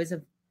 but for those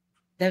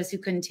who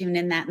couldn't tune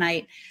in that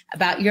night,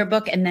 about your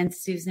book, and then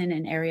Susan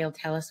and Ariel,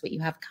 tell us what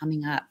you have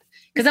coming up,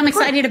 because I'm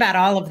excited about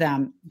all of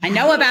them. I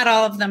know about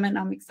all of them, and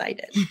I'm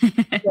excited.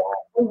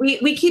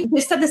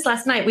 We said this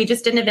last night. We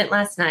just did an event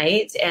last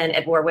night and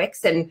at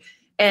Warwick's,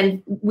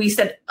 and we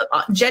said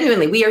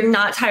genuinely, we are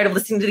not tired of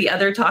listening to the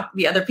other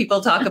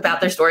people talk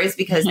about their stories,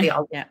 because they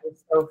all are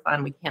so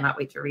fun. We cannot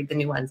wait to read the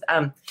new ones.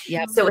 So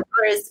as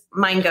far as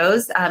mine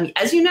goes,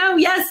 as you know,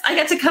 yes, I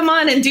got to come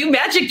on and do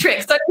magic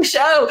tricks on your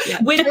show,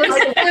 which was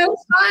so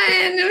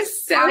fun. It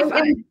was so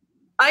fun.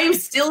 I am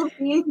still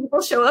seeing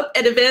people show up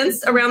at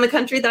events around the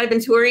country that I've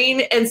been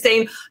touring and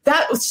saying,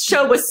 that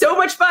show was so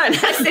much fun.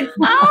 I said,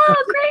 oh,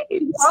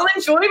 great. I'll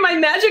enjoy my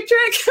magic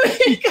trick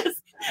because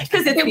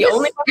it's the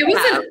only one. It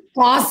was an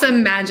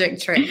awesome magic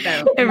trick,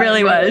 though. It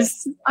really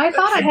was. I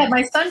thought I had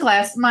my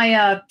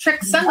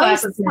trick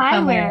sunglasses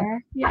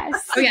somewhere.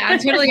 Yes. Oh yeah, I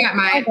totally got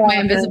my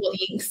invisible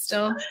ink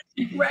still.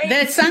 Right.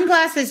 The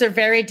sunglasses are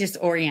very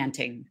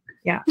disorienting.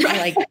 Yeah.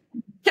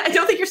 I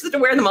don't think you're supposed to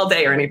wear them all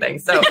day or anything.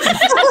 So, just so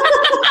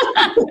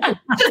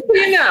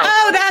you know.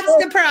 Oh, that's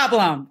the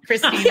problem,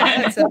 Kristina.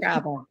 That's the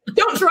problem.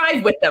 Don't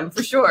drive with them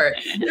for sure.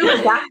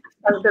 They're back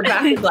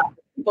glass.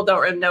 People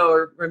don't know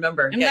or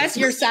remember. Unless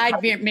your side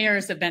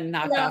mirrors have been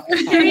knocked off.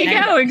 There you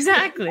go.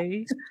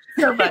 Exactly.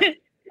 So about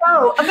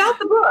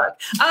the book.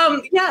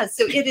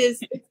 So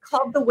it's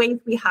called The Wings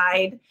We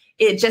Hide.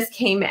 It just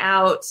came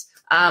out,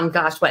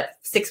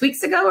 6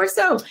 weeks ago or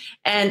so.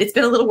 And it's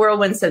been a little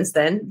whirlwind since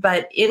then.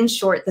 But in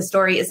short, the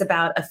story is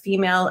about a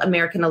female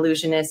American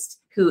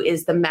illusionist who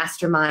is the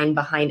mastermind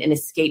behind an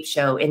escape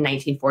show in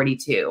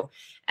 1942.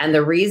 And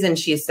the reason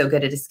she is so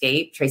good at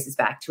escape traces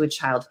back to a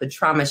childhood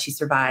trauma she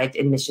survived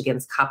in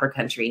Michigan's copper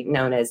country,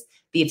 known as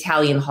the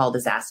Italian Hall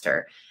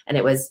disaster. And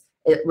it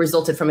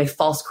resulted from a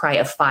false cry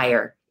of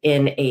fire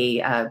in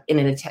a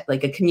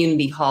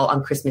community hall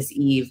on Christmas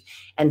Eve,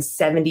 and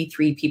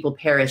 73 people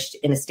perished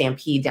in a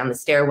stampede down the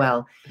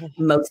stairwell,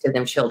 most of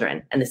them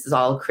children. And this is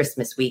all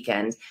Christmas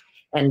weekend.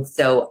 And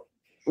so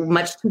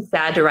much too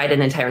sad to write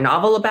an entire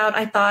novel about,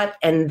 I thought.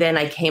 And then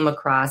I came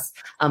across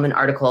an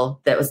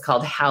article that was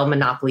called How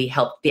Monopoly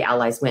Helped the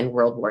Allies Win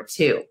World War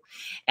II.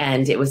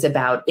 And it was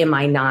about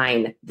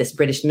MI9, this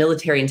British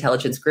military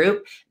intelligence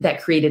group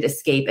that created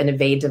escape and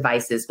evade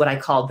devices, what I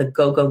call the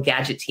go-go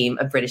gadget team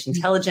of British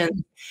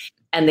intelligence.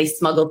 And they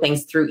smuggled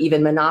things through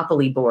even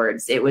Monopoly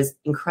boards. It was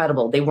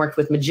incredible. They worked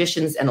with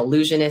magicians and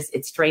illusionists.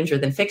 It's stranger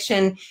than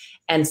fiction.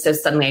 And so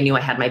suddenly I knew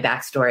I had my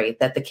backstory,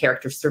 that the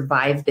character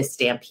survived this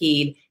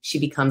stampede. She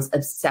becomes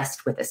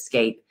obsessed with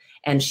escape.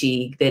 And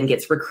she then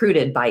gets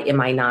recruited by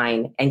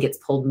MI9 and gets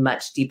pulled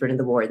much deeper into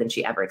the war than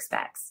she ever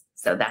expects.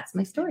 So that's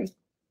my story.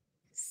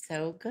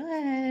 So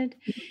good.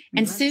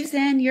 And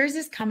Susan, yours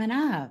is coming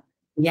up.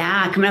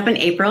 Yeah, coming up in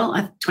April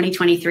of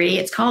 2023.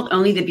 It's called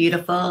Only the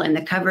Beautiful, and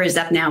the cover is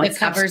up now. The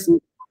cover's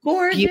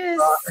gorgeous.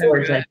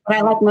 What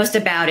I like most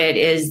about it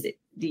is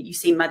you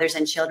see mothers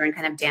and children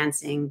kind of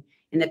dancing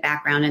in the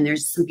background, and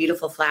there's some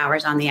beautiful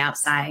flowers on the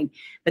outside.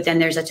 But then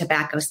there's a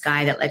tobacco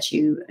sky that lets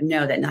you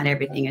know that not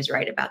everything is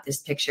right about this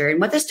picture. And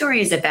what the story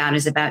is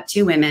about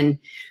two women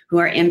who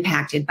are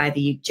impacted by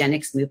the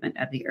eugenics movement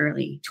of the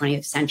early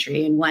 20th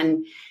century. And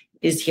one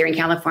is here in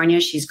California.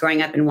 She's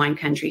growing up in wine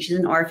country. She's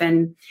an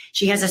orphan.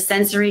 She has a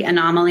sensory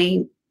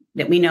anomaly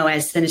that we know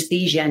as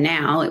synesthesia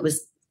now. It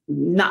was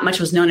not much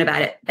was known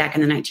about it back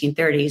in the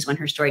 1930s when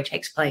her story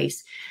takes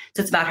place.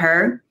 So it's about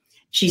her.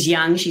 She's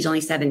young. She's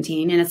only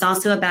 17. And it's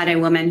also about a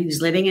woman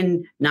who's living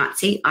in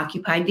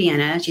Nazi-occupied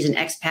Vienna. She's an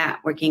expat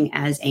working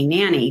as a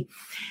nanny.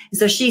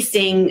 So she's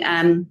seeing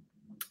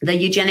the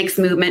eugenics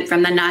movement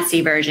from the Nazi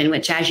version,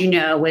 which, as you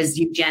know, was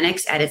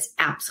eugenics at its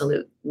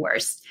absolute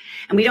worst.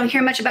 And we don't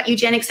hear much about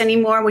eugenics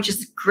anymore, which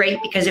is great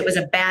because it was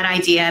a bad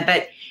idea.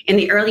 But in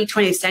the early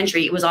 20th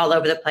century, it was all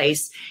over the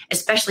place,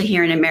 especially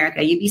here in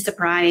America. You'd be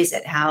surprised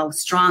at how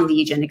strong the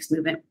eugenics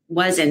movement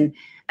was in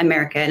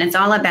America. And it's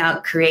all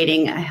about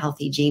creating a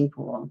healthy gene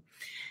pool.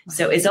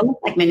 So it's almost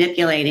like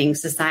manipulating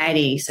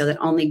society so that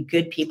only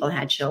good people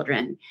had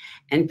children,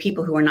 and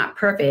people who are not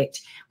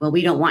perfect, well,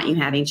 we don't want you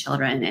having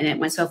children. And it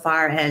went so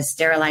far as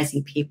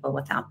sterilizing people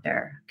without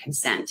their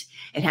consent.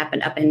 It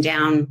happened up and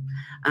down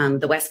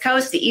the West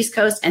Coast, the East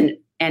Coast, and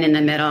in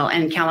the middle.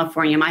 And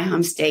California, my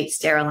home state,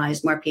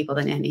 sterilized more people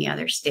than any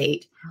other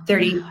state.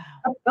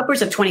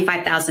 Upwards of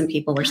 25,000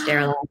 people were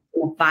sterilized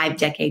in a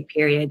 5-decade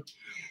period.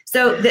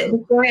 So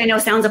the story I know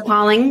sounds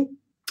appalling.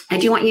 I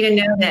do want you to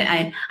know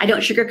that I don't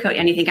sugarcoat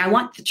anything. I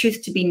want the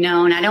truth to be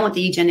known. I don't want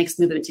the eugenics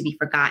movement to be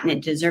forgotten.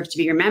 It deserves to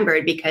be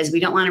remembered because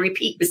we don't want to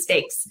repeat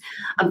mistakes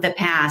of the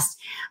past.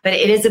 But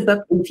it is a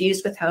book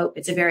infused with hope.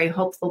 It's a very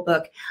hopeful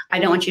book. I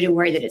don't want you to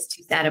worry that it's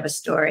too sad of a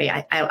story.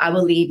 I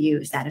will leave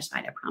you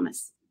satisfied, I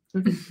promise.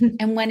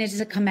 And when does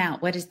it come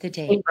out? What is the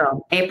date?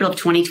 April of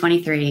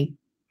 2023.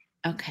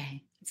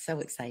 Okay. It's so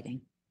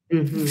exciting.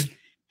 Mm-hmm.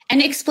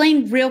 And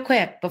explain real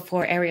quick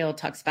before Ariel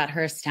talks about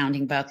her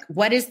astounding book.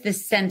 What is the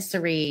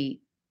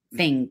sensory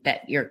thing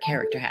that your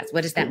character has?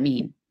 What does that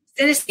mean?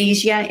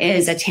 Synesthesia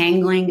is a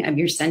tangling of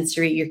your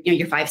sensory,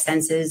 your 5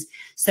 senses,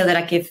 so that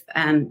like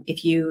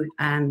if you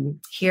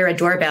hear a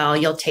doorbell,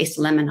 you'll taste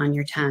lemon on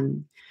your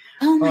tongue.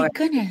 Oh my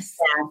goodness!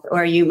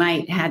 Or you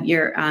might have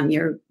your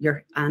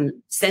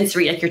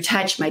sensory, like your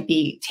touch, might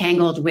be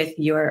tangled with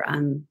your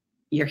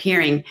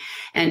hearing,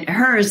 and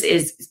hers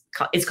is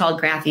called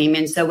grapheme.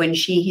 And so when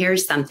she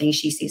hears something,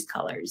 she sees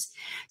colors.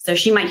 So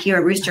she might hear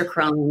a rooster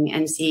crowing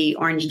and see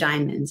orange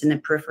diamonds in the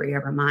periphery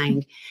of her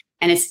mind.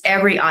 And it's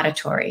every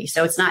auditory.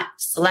 So it's not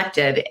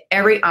selective.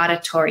 Every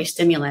auditory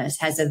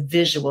stimulus has a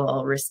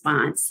visual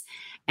response.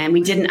 And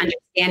we didn't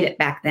understand it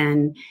back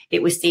then.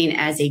 It was seen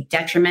as a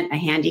detriment, a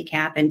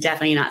handicap, and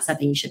definitely not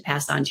something you should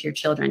pass on to your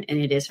children. And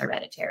it is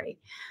hereditary.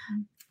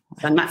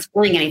 So I'm not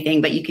spoiling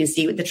anything, but you can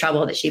see the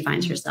trouble that she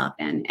finds herself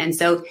in. And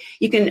so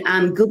you can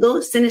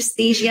Google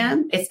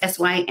synesthesia. It's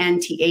Synthesia,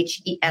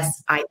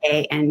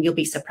 and you'll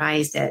be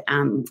surprised at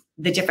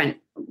the different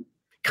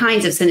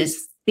kinds of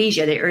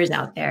synesthesia there is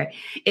out there.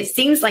 It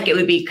seems like it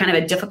would be kind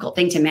of a difficult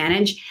thing to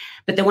manage,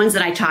 but the ones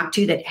that I talk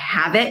to that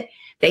have it,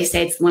 they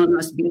say it's one of the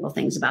most beautiful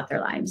things about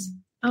their lives.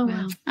 Oh,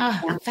 wow.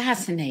 Oh, yeah.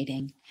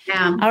 Fascinating.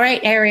 Yeah. All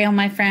right, Ariel,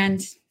 my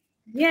friend.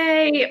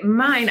 Yay,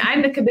 mine.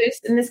 I'm the caboose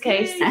in this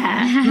case.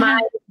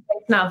 My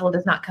novel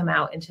does not come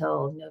out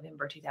until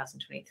November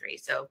 2023,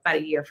 so about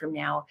a year from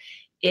now.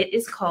 It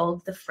is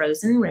called The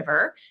Frozen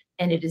River,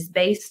 and it is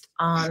based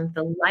on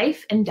the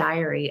life and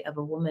diary of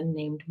a woman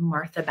named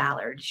Martha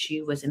Ballard.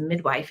 She was a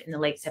midwife in the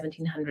late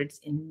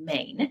 1700s in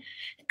Maine.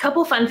 A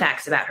couple fun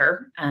facts about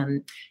her.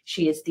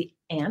 She is the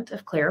aunt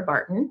of Clara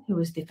Barton, who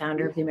was the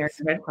founder of the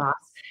American Red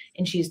Cross,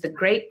 and she's the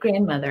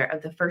great-grandmother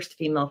of the first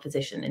female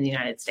physician in the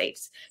United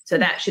States. So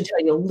that should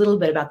tell you a little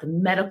bit about the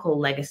medical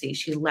legacy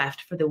she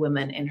left for the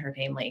women in her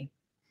family.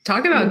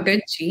 Talk about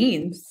good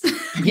genes.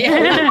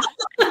 Yeah.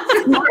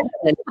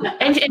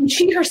 and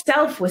she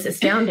herself was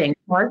astounding.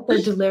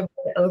 Martha delivered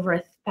over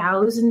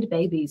 1,000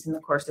 babies in the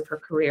course of her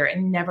career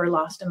and never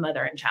lost a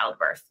mother in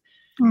childbirth.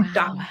 Wow.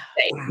 Doctors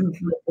say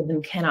most of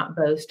them cannot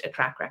boast a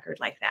track record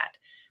like that.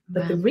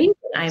 But the reason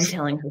I'm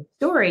telling her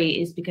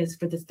story is because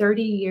for the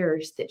 30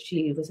 years that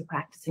she was a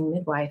practicing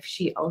midwife,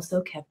 she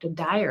also kept a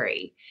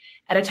diary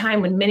at a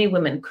time when many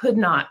women could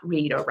not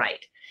read or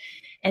write.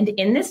 And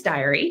in this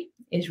diary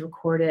is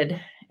recorded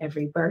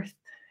every birth,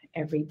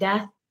 every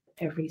death,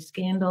 every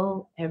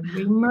scandal,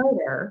 every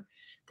murder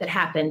that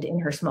happened in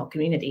her small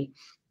community.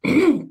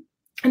 And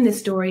the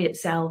story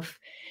itself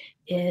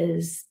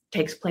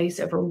takes place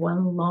over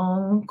one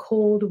long,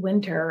 cold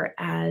winter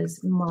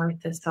as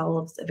Martha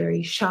solves a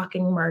very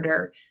shocking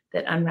murder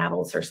that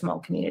unravels her small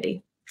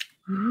community.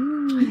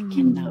 I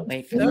cannot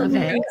wait for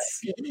that.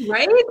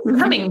 Right?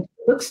 Coming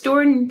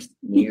bookstore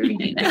near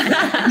you.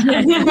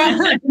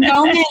 The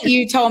moment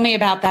you told me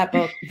about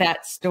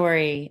that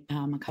story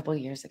a couple of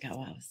years ago,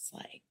 I was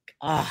like,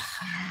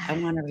 I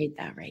want to read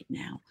that right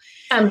now.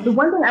 The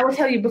one thing I will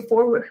tell you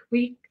before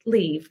we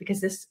leave,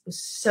 because this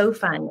was so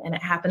fun and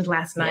it happened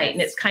last night,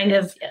 and it's kind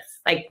of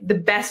like the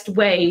best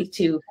way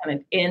to kind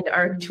of end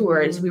our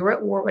tours. We were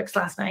at Warwick's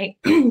last night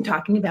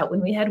talking about when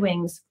we had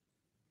wings,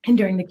 and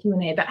during the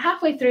Q&A, about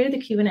halfway through the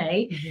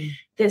Q&A,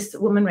 this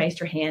woman raised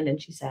her hand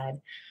and she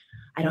said,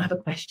 I don't have a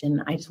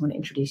question. I just want to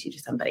introduce you to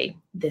somebody.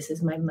 This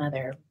is my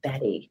mother,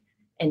 Betty.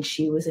 And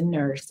she was a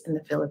nurse in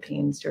the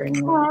Philippines during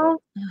the war.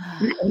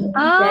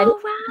 Wow.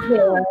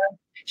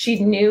 She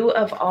knew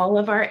of all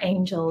of our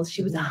angels.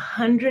 She was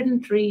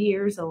 103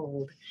 years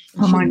old.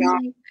 Oh my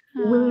God.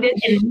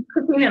 And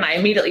Kristina and I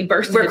immediately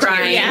burst into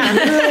crying.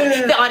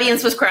 tears. The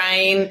audience was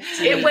crying.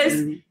 It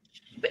was,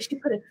 but she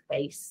put a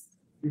face.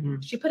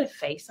 She put a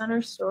face on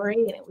her story,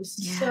 and it was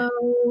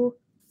so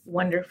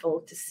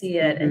wonderful to see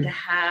it and to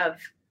have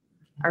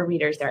our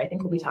readers there. I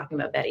think we'll be talking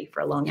about Betty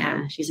for a long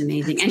time. Yeah, she's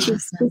amazing. That's and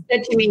she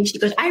said to me, she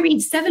goes, I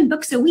read 7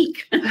 books a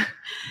week.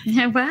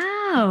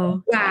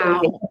 Wow.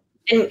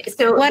 And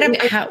so what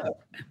about...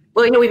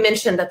 Well, we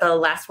mentioned that the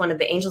last one of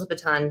the Angel's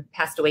Baton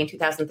passed away in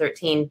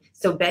 2013.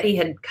 So Betty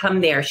had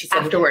come there, she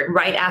said,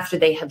 right after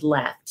they had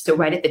left. So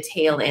right at the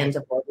tail end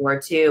of World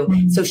War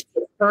II. So she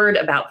heard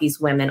about these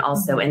women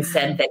also and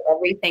said that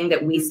everything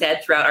that we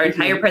said throughout our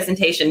entire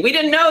presentation, we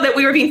didn't know that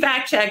we were being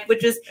fact-checked,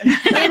 which is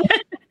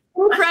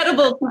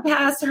incredible to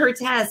pass her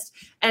test.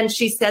 And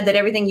she said that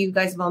everything you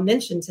guys have all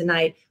mentioned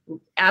tonight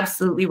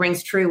absolutely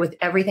rings true with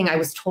everything I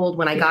was told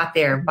when I got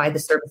there by the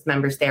service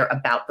members there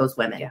about those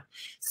women.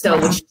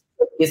 So which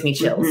gives me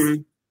chills.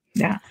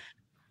 Yeah.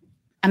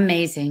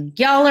 Amazing.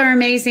 Y'all are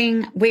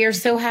amazing. We are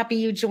so happy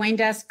you joined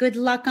us. Good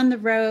luck on the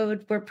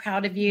road. We're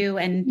proud of you.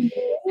 And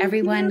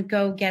everyone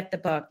go get the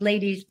book.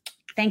 Ladies,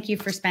 thank you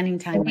for spending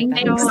time with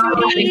us.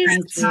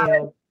 Thank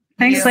you.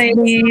 Thanks,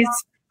 ladies.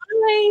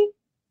 Bye.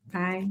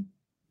 Bye.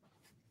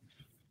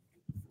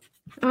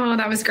 Oh,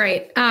 that was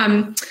great.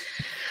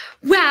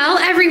 Well,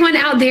 everyone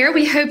out there,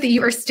 we hope that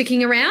you are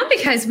sticking around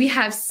because we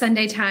have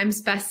Sunday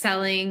Times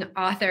bestselling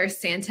author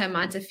Santa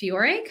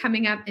Montefiore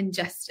coming up in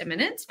just a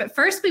minute. But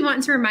first, we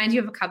want to remind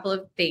you of a couple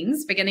of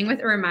things, beginning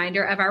with a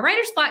reminder of our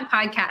Writer's Block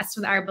podcast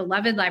with our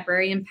beloved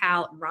librarian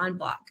pal, Ron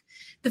Block.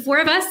 The 4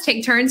 of us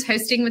take turns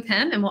hosting with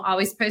him, and we'll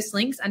always post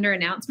links under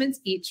announcements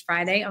each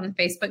Friday on the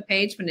Facebook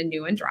page when a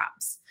new one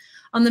drops.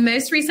 On the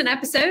most recent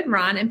episode,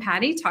 Ron and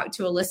Patty talked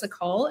to Alyssa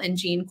Cole and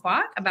Jean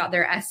Kwok about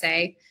their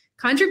essay,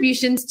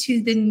 Contributions to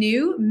the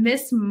New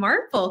Miss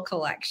Marple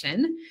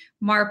Collection,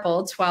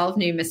 Marple, 12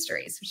 New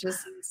Mysteries, which is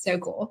so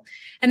cool.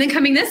 And then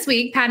coming this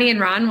week, Patty and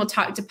Ron will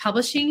talk to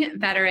publishing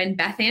veteran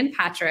Beth Ann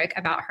Patrick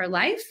about her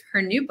life,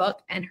 her new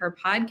book, and her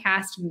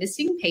podcast,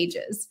 Missing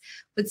Pages,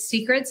 with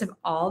secrets of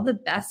all the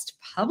best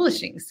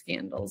publishing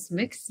scandals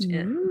mixed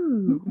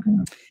in.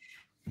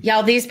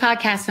 Y'all, these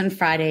podcasts on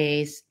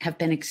Fridays have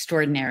been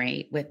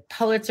extraordinary, with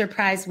Pulitzer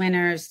Prize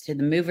winners to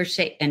the movers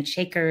and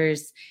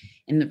shakers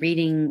in the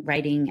reading,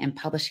 writing, and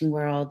publishing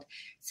world.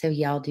 So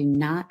y'all do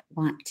not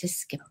want to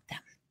skip them.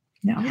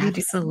 No,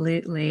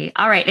 absolutely.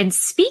 All right. And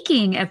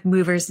speaking of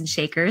movers and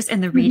shakers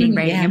in the reading,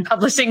 writing, and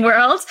publishing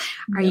world,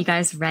 are you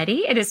guys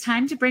ready? It is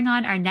time to bring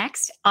on our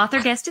next author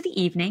guest of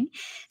the evening,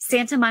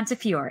 Santa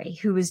Montefiore,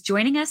 who is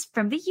joining us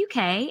from the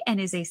UK and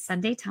is a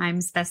Sunday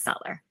Times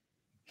bestseller.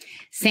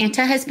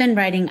 Santa has been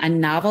writing a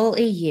novel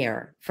a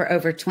year for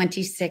over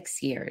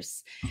 26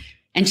 years,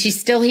 and she's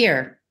still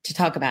here to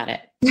talk about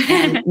it.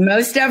 And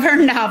most of her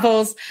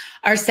novels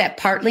are set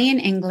partly in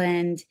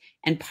England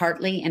and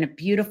partly in a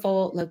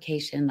beautiful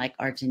location like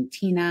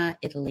Argentina,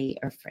 Italy,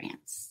 or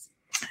France.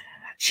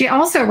 She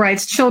also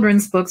writes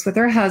children's books with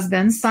her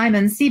husband,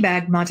 Simon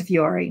Sebag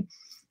Montefiore.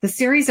 The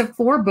series of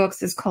 4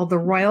 books is called The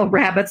Royal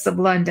Rabbits of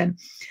London,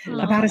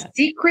 about a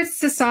secret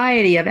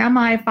society of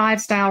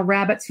MI5-style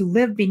rabbits who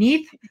live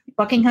beneath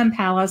Buckingham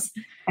Palace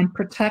and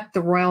protect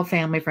the royal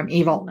family from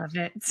evil. Love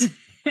it.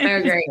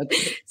 Oh, great.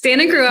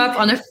 Santa grew up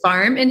on a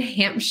farm in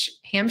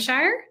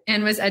Hampshire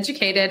and was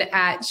educated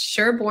at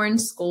Sherborne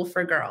School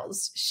for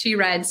Girls. She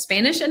read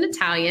Spanish and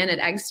Italian at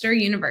Exeter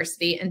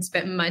University and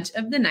spent much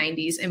of the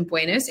 90s in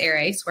Buenos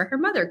Aires, where her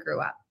mother grew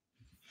up.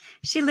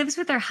 She lives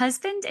with her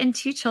husband and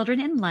 2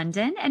 children in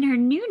London, and her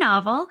new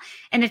novel,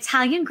 An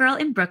Italian Girl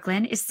in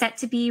Brooklyn, is set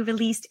to be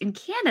released in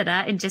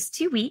Canada in just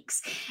 2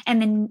 weeks and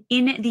then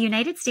in the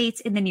United States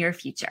in the near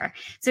future.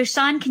 So,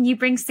 Sean, can you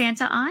bring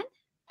Santa on?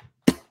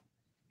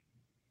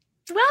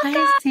 Welcome,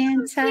 Hi,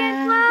 Santa.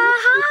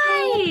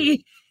 Hi.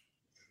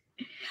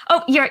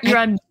 Oh, you're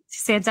on mute,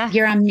 Santa.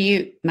 You're on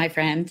mute, my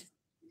friend.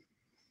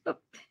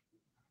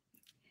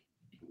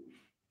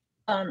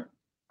 Am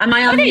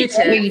I unmuted?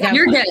 There you go.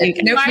 You're good.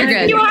 Nope, you're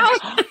good. You are.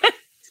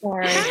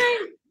 Sorry.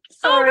 Oh,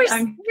 Sorry. we're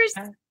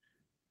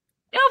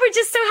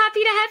just so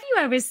happy to have you,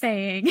 I was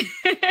saying.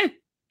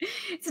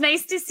 It's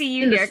nice to see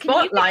you In here. the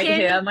spotlight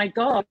here. My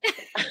God.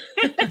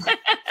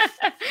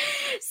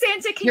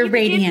 Santa, You're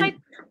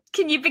radiant.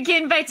 Can you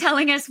begin by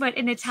telling us what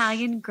An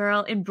Italian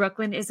Girl in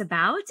Brooklyn is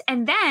about?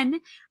 And then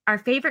our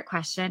favorite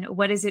question,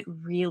 what is it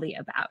really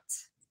about?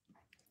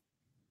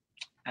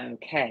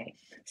 Okay.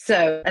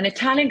 So, An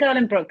Italian Girl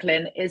in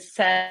Brooklyn is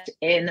set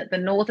in the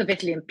north of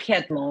Italy in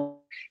Piedmont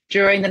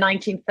during the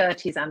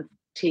 1930s and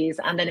 40s,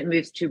 and then it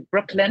moves to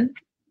Brooklyn.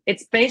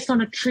 It's based on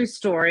a true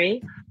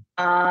story.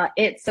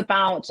 It's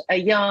about a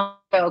young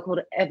girl called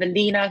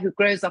Evelina who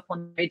grows up on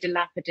a very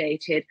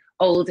dilapidated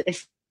old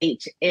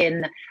estate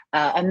in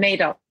a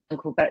made-up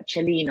called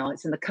Bercellino.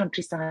 It's in the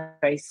countryside,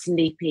 very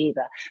sleepy.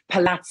 The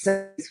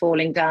palazzo is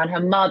falling down.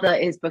 Her mother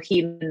is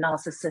bohemian,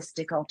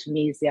 narcissistic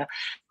Artemisia.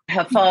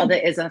 Her father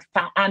is an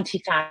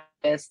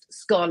anti-fascist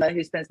scholar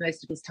who spends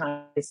most of his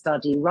time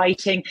studying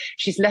writing.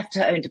 She's left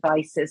to her own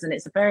devices, and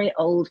it's a very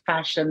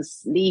old-fashioned,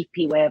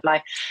 sleepy way of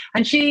life.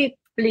 And she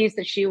believes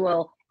that she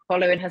will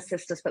follow in her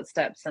sister's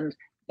footsteps, and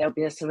there'll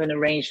be a sort of an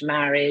arranged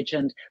marriage.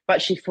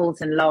 But she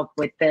falls in love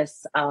with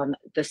this,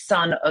 the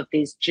son of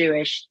these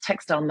Jewish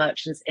textile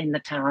merchants in the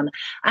town.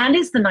 And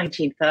it's the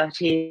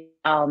 1930s.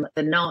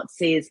 The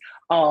Nazis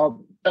are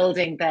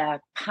building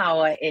their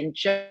power in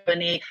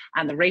Germany,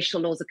 and the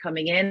racial laws are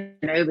coming in.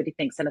 Nobody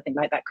thinks anything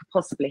like that could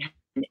possibly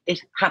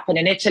happen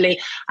in Italy.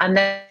 And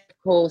then, of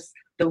course,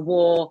 the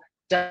war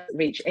does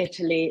reach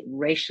Italy.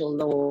 Racial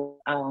law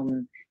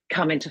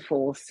come into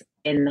force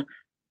in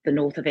the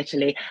north of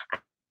Italy,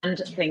 and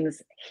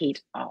things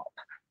heat up.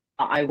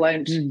 I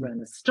won't ruin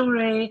the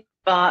story,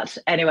 but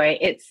anyway,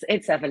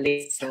 it's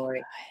Evelina's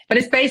story, but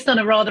it's based on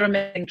a rather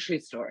amazing true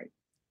story.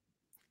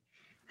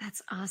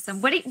 That's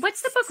awesome.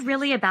 What's the book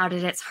really about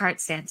at its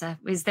heart, Santa?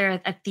 Is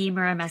there a theme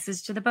or a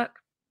message to the book?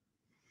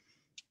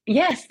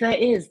 Yes, there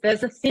is.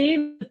 There's a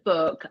theme in the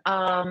book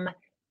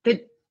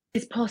that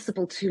it's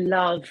possible to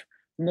love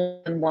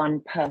more than one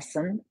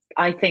person.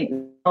 I think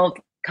love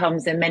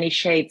comes in many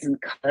shades and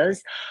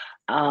colors.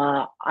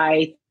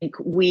 I think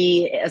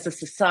we as a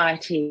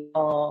society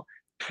are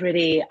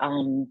pretty,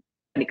 when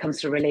it comes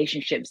to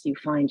relationships, you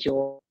find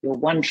your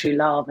one true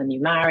love and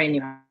you marry and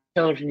you have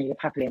children, you live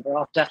happily ever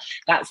after.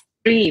 That's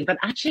dream, but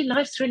actually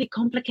life's really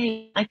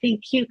complicated. I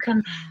think you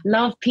can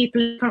love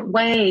people in different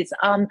ways.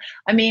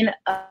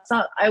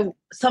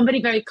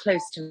 Somebody very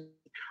close to me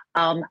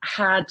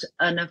had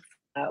an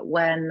affair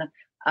when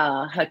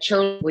her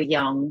children were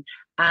young,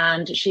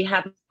 and she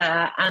had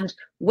and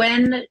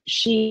when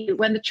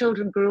the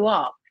children grew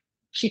up,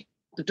 she told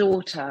the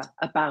daughter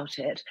about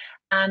it,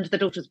 and the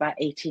daughter was about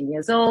 18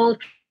 years old,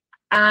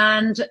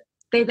 and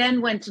they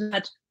then went and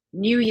had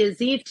New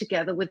Year's Eve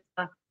together with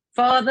the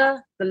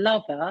father, the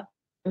lover,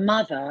 the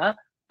mother,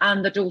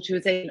 and the daughter who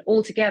was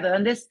all together.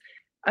 And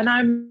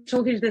I'm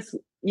talking to this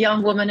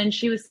young woman, and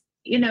she was,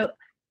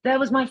 there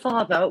was my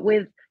father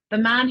with the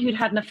man who'd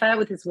had an affair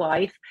with his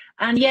wife,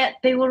 and yet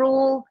they were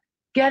all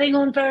getting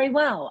on very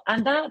well.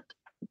 And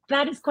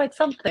that is quite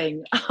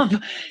something,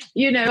 that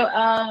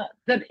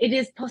it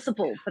is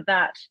possible for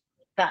that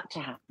to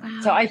happen. Wow.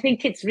 So I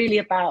think it's really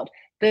about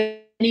the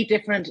many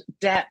different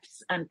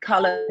depths and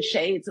color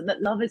shades, and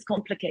that love is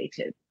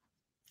complicated.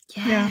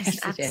 Yes,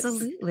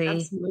 absolutely.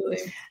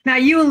 Absolutely. Now,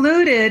 you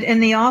alluded in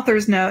the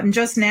author's note and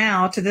just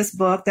now to this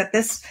book that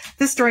this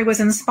story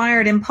was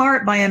inspired in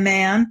part by a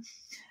man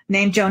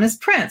named Jonas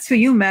Prince, who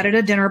you met at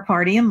a dinner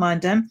party in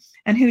London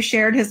and who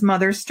shared his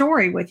mother's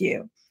story with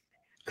you.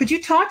 Could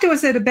you talk to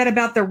us a bit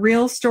about the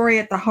real story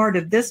at the heart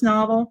of this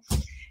novel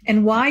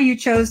and why you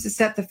chose to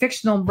set the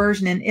fictional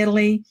version in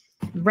Italy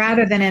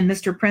rather than in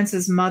Mr.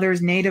 Prince's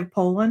mother's native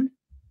Poland?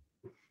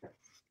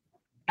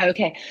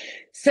 Okay,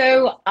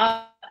 so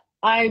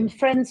I'm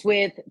friends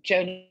with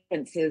Jonas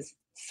Prince's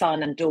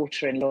son and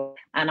daughter-in-law,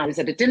 and I was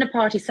at a dinner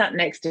party sat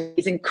next to him.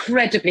 He's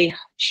incredibly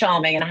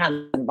charming and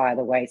handsome, by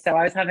the way, so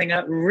I was having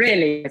a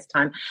really nice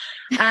time.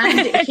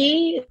 And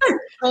he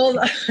told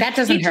that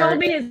doesn't hurt.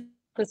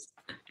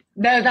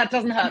 No, that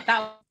doesn't hurt.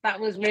 That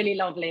was really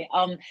lovely.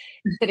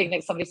 Sitting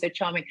next to somebody so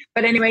charming.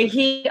 But anyway,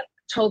 he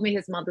told me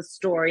his mother's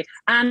story,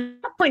 and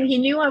at that point he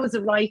knew I was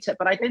a writer,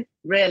 but I didn't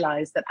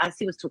realize that as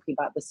he was talking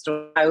about the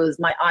story,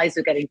 my eyes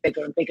were getting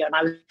bigger and bigger, and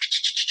I was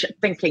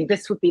thinking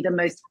this would be the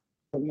most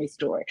extraordinary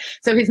story.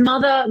 So his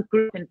mother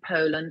grew up in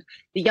Poland.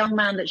 The young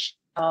man that she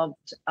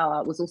loved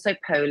was also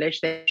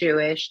Polish. They're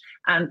Jewish,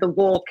 and the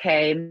war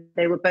came.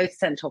 They were both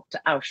sent off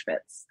to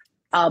Auschwitz.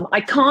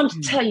 I can't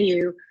tell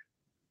you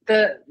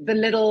the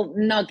little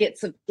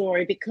nuggets of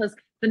story, because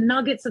the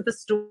nuggets of the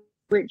story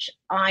which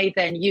I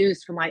then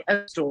used for my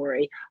own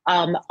story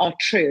are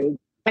true.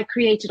 I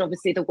created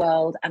obviously the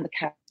world and the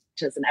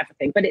characters and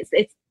everything, but it's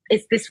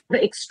this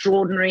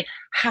extraordinary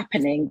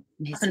happening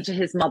happened to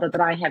his mother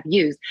that I have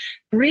used.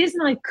 The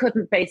reason I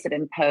couldn't base it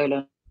in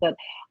Poland, that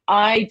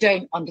I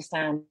don't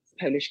understand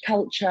Polish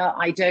culture.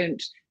 I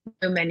don't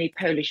know many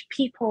Polish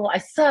people. I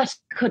certainly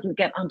couldn't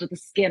get under the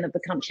skin of the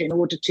country in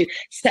order to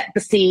set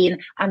the scene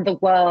and the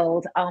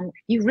world.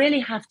 You really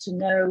have to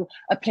know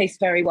a place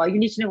very well. You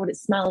need to know what it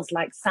smells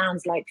like,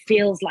 sounds like,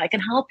 feels like,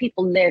 and how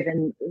people live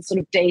in sort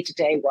of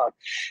day-to-day world.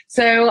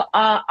 So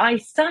I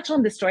sat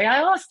on this story.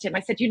 I asked him, I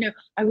said,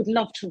 I would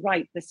love to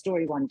write this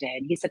story one day.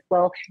 And he said,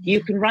 well,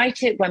 you can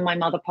write it when my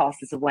mother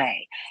passes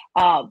away.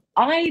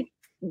 I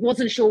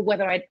wasn't sure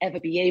whether I'd ever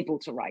be able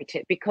to write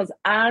it, because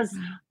as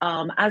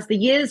the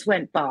years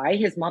went by,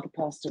 his mother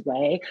passed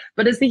away.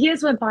 But as the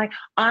years went by,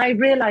 I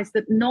realized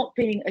that not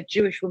being a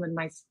Jewish woman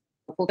myself,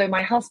 although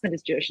my husband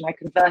is Jewish and I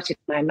converted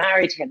and I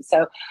married him,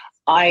 so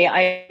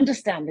I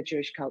understand the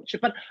Jewish culture,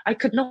 but I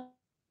could not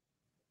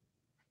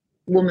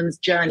woman's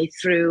journey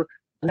through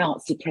a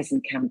Nazi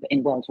prison camp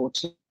in World War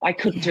II. I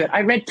couldn't do it.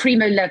 I read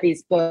Primo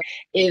Levi's book,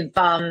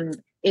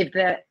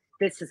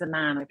 This Is a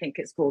Man, I think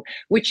it's called,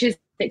 which is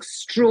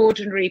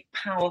extraordinary,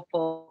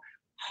 powerful,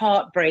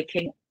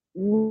 heartbreaking,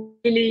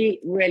 really,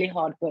 really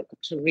hard book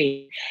to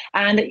read.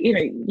 And,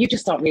 you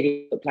just start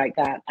reading a book like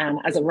that. And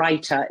as a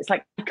writer, it's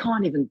like, I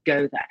can't even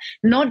go there.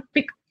 Not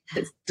because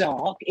it's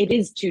dark. It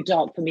is too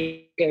dark for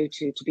me to go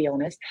to be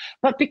honest,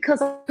 but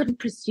because I couldn't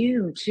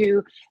presume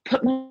to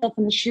put myself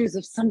in the shoes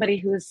of somebody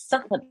who has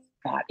suffered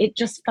that. It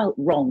just felt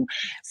wrong.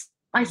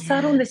 I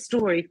sat on this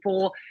story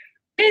for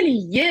really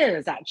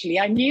years, actually.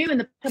 I knew in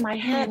the back of my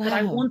head that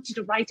I wanted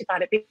to write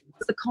about it because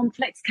the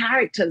complex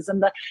characters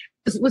and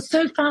it was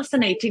so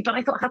fascinating. But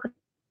I thought, how could?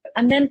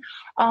 And then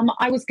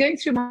I was going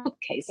through my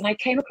bookcase and I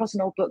came across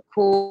an old book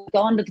called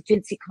Gone the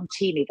Vinci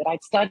Contini that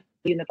I'd studied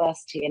at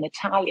university in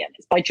Italian.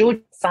 It's by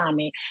Giorgio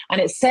Sami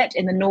and it's set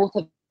in the north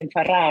of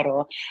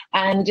Ferraro,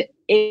 and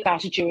it's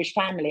about a Jewish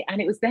family.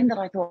 And it was then that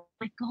I thought, oh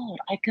my God,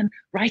 I can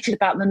write it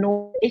about the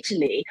north of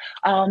Italy.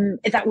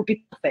 That would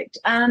be perfect.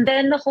 And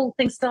then the whole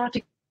thing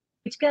started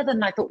together,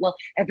 and I thought, well,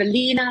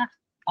 Evelina,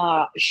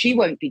 she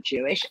won't be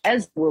Jewish,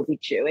 Ezra will be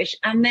Jewish,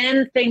 and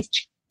then things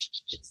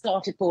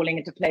started falling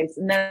into place,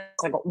 and then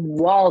I got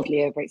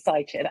wildly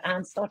overexcited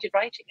and started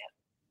writing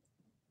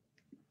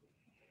it.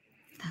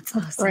 That's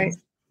awesome. Right.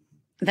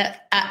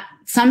 That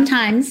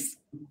sometimes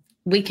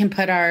we can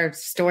put our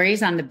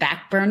stories on the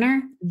back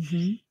burner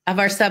of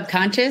our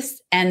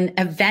subconscious, and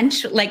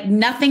eventually, like,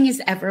 nothing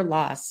is ever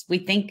lost. We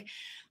think,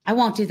 I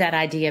won't do that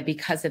idea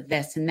because of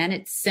this. And then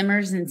it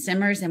simmers and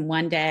simmers. And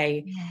one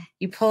day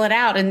you pull it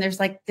out and there's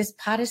like this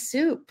pot of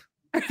soup.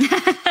 Because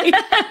I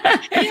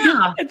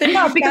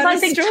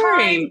think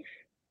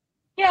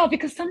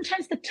because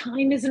sometimes the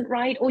time isn't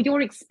right, or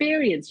your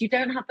experience, you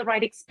don't have the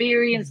right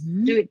experience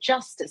to do it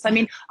justice. I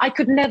mean, I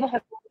could never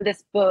have written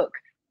this book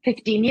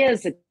 15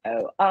 years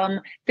ago.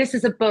 This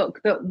is a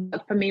book that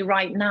works for me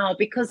right now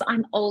because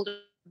I'm older,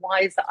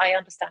 wiser. I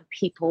understand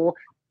people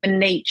and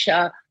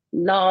nature,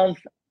 love,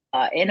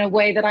 in a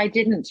way that I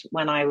didn't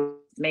when I was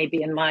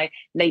maybe in my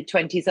late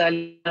 20s,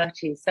 early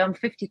 30s. So I'm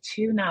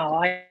 52 now.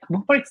 I have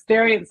more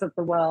experience of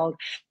the world.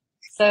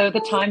 So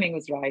the timing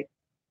was right.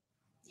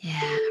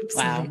 Yeah,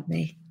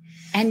 absolutely.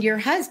 Wow. And your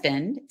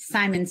husband,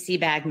 Simon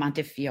Sebag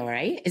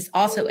Montefiore, is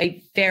also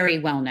a very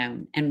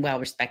well-known and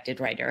well-respected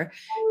writer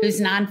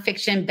whose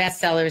nonfiction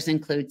bestsellers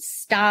include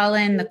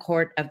Stalin, The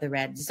Court of the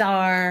Red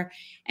Tsar,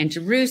 and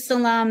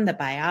Jerusalem, the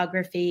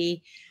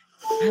biography.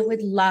 I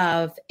would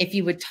love if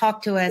you would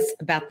talk to us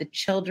about the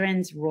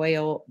Children's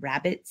Royal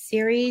Rabbit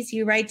series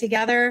you write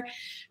together.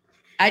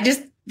 I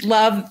just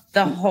love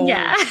the whole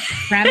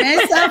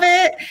premise of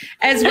it,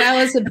 as well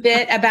as a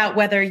bit about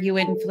whether you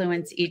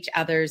influence each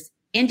other's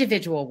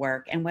individual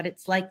work and what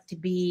it's like to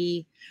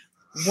be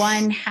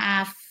one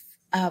half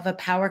of a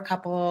power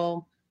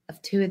couple of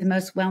two of the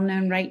most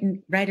well-known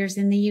writers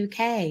in the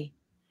UK.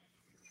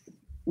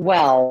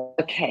 Well,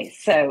 okay,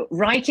 so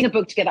writing a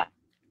book together,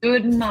 I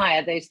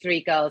admire those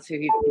three girls who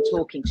you've been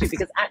talking to,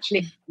 because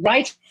actually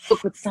writing a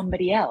book with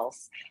somebody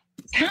else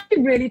can be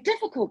really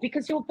difficult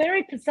because you're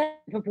very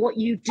possessive of what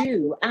you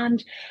do.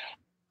 And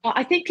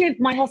I think if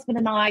my husband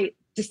and I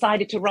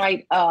decided to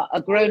write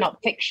a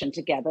grown-up fiction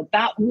together,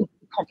 that would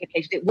be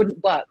complicated. It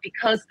wouldn't work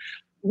because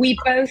we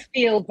both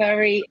feel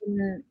very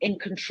in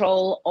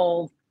control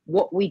of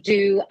what we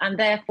do, and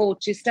therefore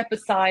to step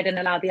aside and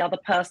allow the other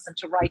person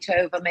to write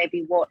over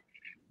maybe what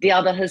the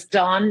other has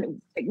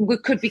done,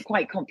 it could be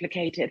quite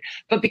complicated.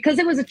 But because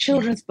it was a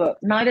children's book,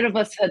 neither of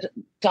us had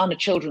done a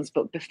children's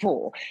book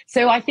before.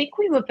 So I think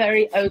we were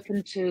very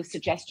open to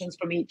suggestions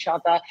from each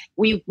other.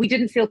 We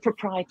didn't feel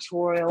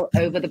proprietorial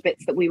over the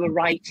bits that we were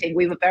writing.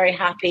 We were very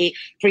happy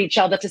for each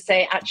other to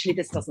say, actually,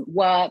 this doesn't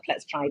work,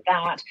 let's try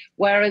that.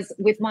 Whereas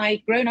with my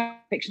grown-up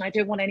fiction, I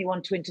don't want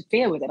anyone to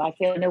interfere with it. I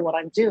feel I know what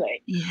I'm doing.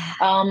 Yeah.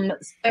 So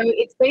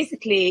it's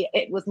basically,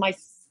 it was my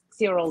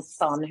 6-year-old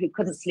son who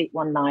couldn't sleep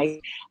one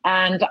night.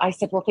 And I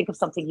said, well, think of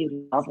something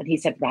you love. And he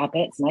said,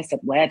 rabbits. And I said,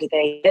 where do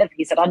they live?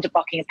 He said, under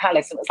Buckingham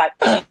Palace. And it was like,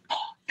 oh,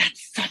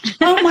 that's such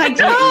Oh my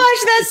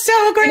gosh, that's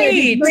so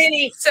great.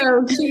 Really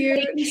So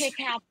cute.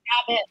 Kick-ass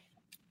rabbit.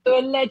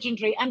 They're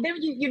legendary. And then,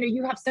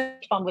 you have so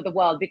much fun with the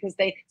world because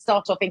they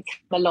start off in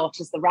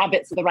Camelot as the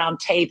rabbits of the round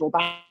table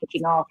back in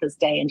King Arthur's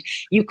day. And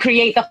you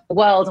create the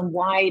world and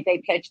why they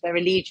pledge their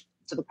allegiance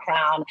to the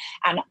crown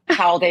and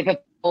how they've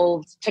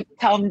evolved to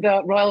become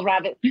the royal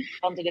rabbit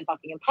London in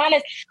Buckingham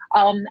Palace.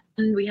 And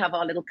we have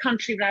our little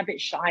country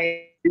rabbit,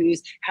 Shy, who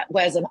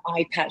wears an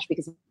eye patch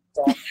because of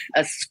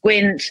a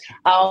squint.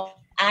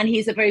 And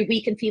he's a very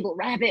weak and feeble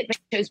rabbit, but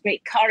shows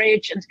great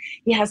courage. And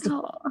he has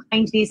to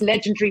find these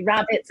legendary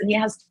rabbits, and he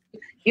has to,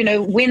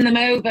 win them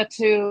over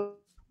to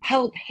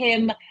help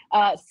him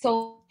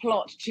solve a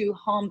plot to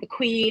harm the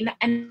Queen.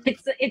 And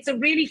it's a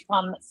really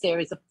fun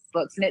series of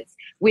books, and it's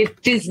with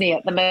Disney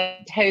at the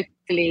moment.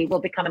 Hopefully, will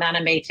become an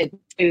animated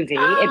movie.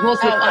 It was.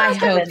 I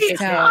hope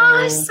so.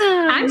 Awesome.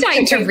 I'm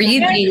dying to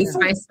read these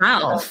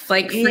myself.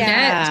 Like,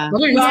 forget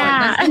children's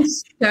books.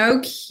 That's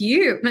so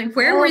cute. Like,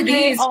 where were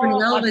these when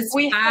Will was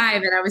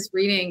 5 and I was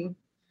reading?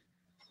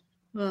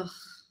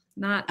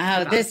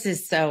 This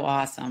is so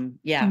awesome.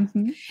 Yeah.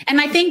 Mm-hmm.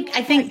 And I think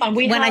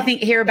when I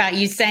hear about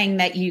you saying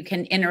that you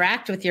can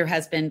interact with your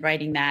husband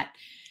writing that,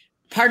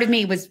 part of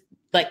me was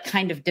like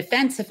kind of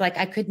defensive, like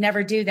I could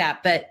never do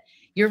that. But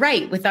you're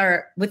right, with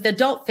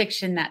adult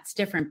fiction, that's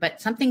different.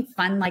 But something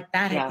fun like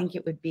that, I think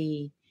it would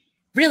be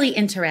really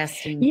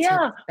interesting.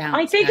 Yeah,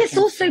 I think it's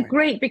also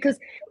great because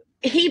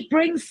he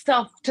brings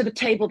stuff to the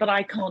table that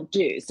I can't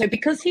do. So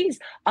because he's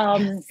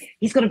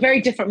got a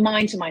very different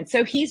mind to mine.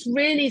 So he's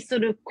really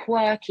sort of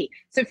quirky.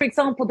 So for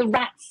example, the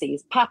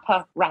Ratsies,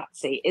 Papa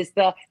Ratsy is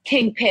the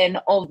kingpin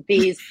of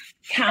these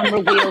camera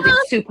wielding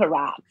super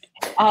rats.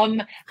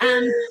 And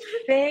when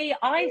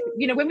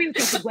we were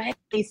thinking where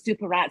these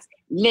super rats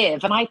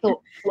live, and I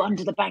thought,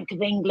 under the Bank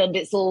of England,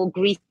 it's all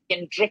greasy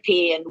and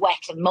drippy and wet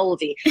and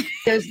moldy. He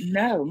goes,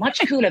 no,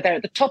 much cooler. They're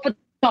at the top of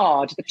the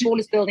Yard, the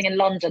tallest building in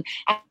London.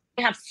 And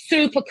they have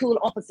super cool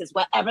offices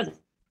where everything's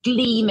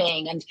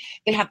gleaming, and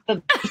they have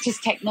the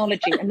latest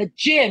technology. And the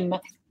gym, of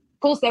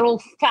course, they're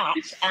all fat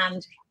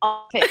and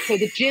unfit. So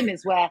the gym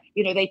is where,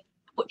 they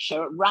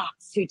butcher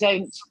rats who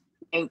don't,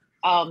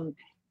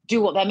 do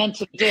what they're meant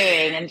to be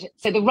doing. And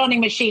so the running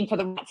machine for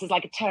the rats is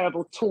like a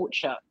terrible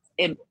torture.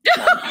 So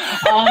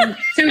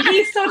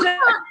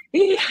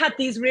he had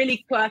these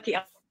really quirky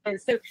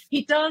ideas. So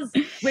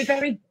we're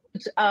very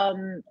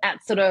good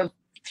at sort of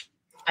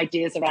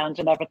ideas around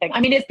and everything.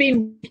 I mean, it's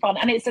been fun,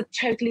 and it's a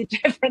totally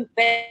different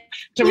thing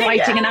to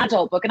writing an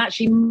adult book, and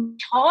actually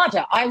much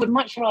harder. I would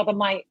much rather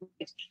my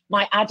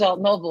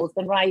adult novels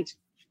than write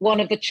one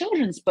of the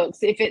children's books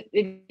if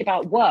it's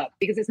about work,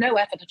 because there's no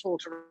effort at all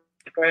to write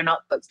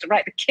grown-up books. To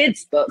write the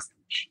kids' books,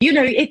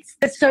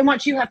 there's so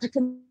much you have to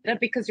consider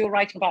because you're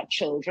writing about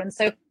children.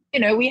 So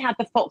we had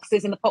the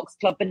Foxes in the Fox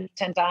Club in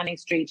 10 Downing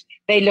Street.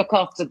 They look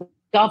after the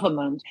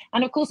government,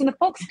 and of course in the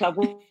Fox Club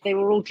they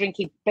were all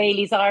drinking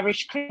Bailey's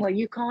Irish Cream, where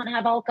you can't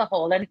have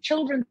alcohol, and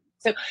children.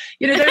 So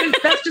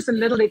that's just a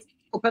little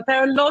example, but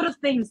there are a lot of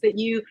things that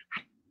you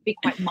have to be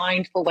quite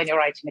mindful when you're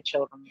writing a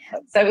children's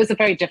book. So it was a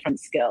very different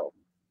skill.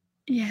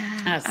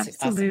 Yeah,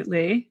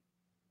 absolutely. Awesome.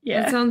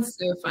 Yeah, that sounds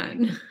so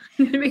fun.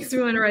 It makes me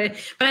want to write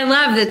it. But I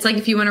love that it's like,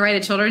 if you want to write a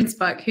children's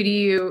book, who do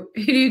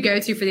you go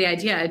to for the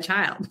idea? A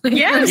child.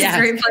 Yes, a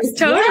great place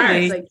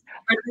totally. To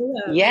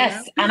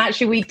Yes, and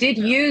actually we did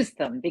use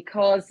them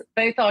because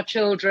both our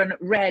children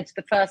read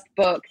the first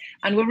book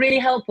and were really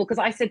helpful, because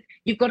I said,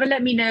 you've got to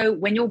let me know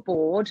when you're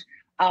bored,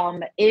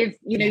 if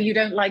you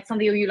don't like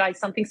something or you like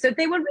something. So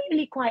they were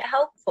really quite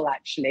helpful,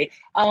 actually.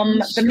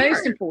 The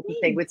most important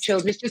thing with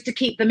children is just to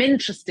keep them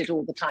interested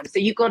all the time. So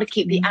you've got to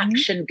keep the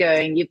action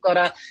going. You've got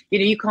to,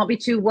 you can't be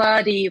too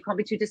wordy, you can't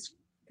be too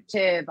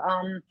descriptive.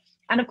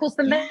 And of course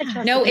the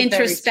message no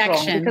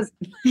introspection, because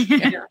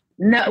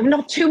no,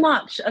 not too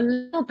much, a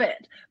little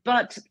bit,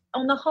 but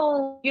on the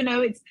whole,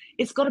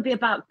 it's got to be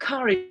about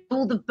courage,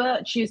 all the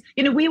virtues.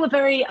 We were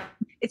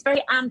it's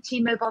very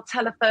anti-mobile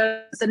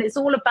telephones, and it's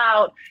all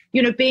about,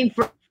 being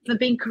brave and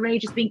being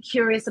courageous, being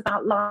curious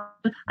about life,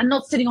 and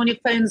not sitting on your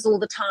phones all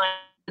the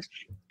time.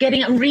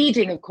 Getting and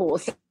reading, of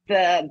course.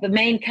 The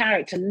main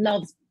character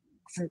loves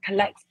books and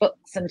collects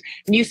books and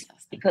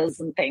newspapers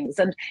and things.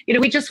 And,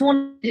 we just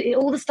wanted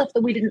all the stuff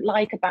that we didn't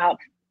like about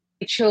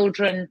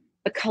children,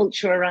 the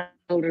culture around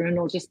children,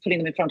 or just putting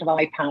them in front of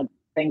iPad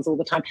things all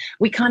the time.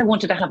 We kind of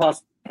wanted to have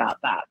us about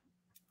that.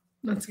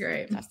 That's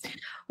great.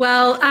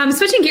 Well,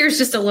 switching gears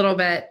just a little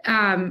bit,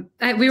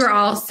 we were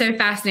all so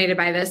fascinated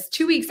by this.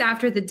 2 weeks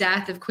after the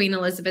death of Queen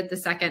Elizabeth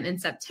II in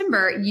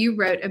September, you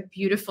wrote a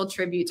beautiful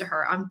tribute to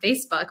her on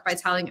Facebook by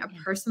telling a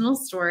personal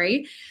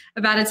story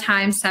about a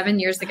time 7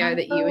 years ago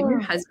that you and your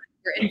husband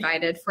were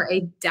invited for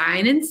a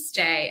dine and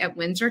stay at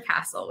Windsor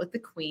Castle with the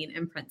Queen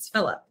and Prince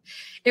Philip.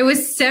 It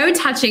was so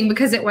touching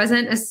because it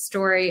wasn't a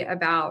story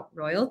about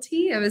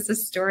royalty. It was a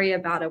story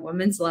about a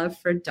woman's love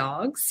for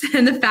dogs,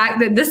 and the fact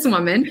that this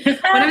woman,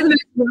 one of the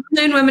most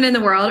well-known women in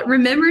the world,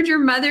 remembered your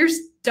mother's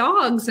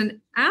dogs and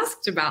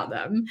asked about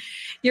them.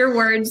 Your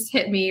words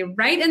hit me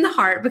right in the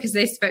heart because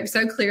they spoke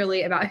so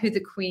clearly about who the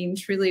Queen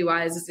truly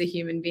was as a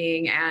human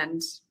being,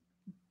 and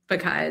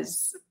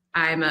because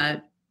I'm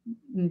a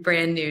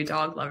brand new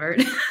dog lover.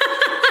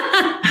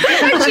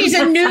 She's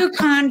a new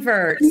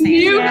convert.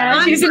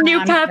 She's a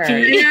new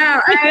puppy.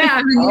 Yeah, I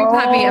am a new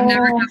puppy. I've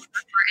never had one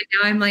before, and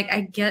now I'm like,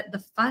 I get the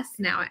fuss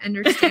now. I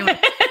understand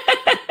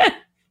what's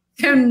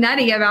so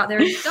nutty about their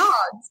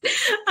dogs,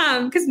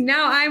 because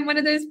now I'm one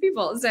of those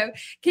people. So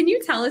can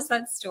you tell us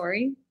that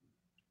story?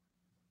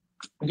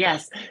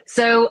 Yes.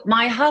 So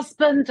my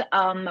husband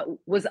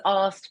was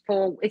asked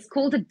for, it's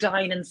called a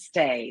dine and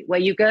stay, where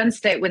you go and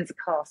stay at Windsor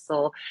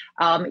Castle.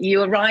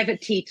 You arrive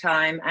at tea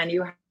time and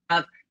you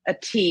have a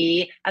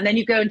tea, and then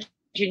you go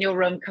in your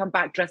room, come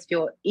back dressed for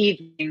your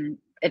evening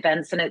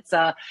events, and it's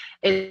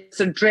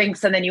some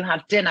drinks, and then you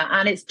have dinner,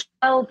 and it's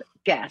 12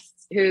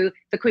 guests who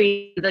the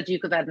Queen, the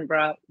Duke of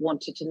Edinburgh,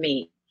 wanted to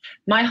meet.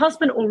 My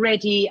husband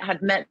already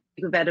had met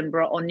the Duke of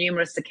Edinburgh on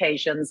numerous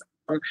occasions,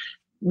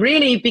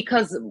 really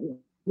because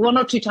one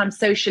or two times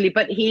socially,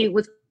 but he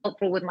was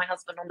helpful with my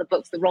husband on the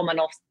books, the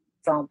Romanov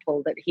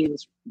example that he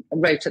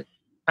wrote at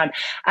the time,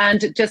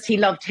 and just he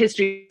loved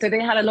history, so they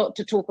had a lot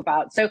to talk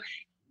about. So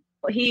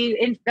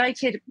he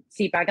invited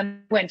Seabag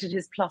and went at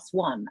his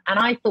 +1. And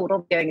I thought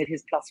of going at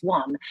his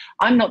 +1.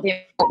 I'm not the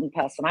important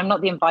person. I'm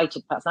not the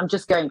invited person. I'm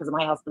just going because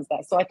my husband's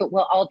there. So I thought,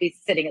 well, I'll be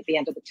sitting at the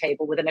end of the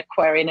table with an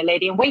Aquarian, a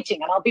lady in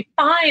waiting, and I'll be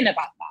fine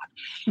about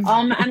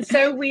that. And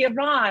so we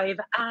arrive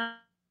and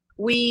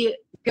we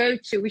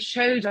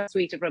showed our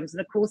suite of rooms.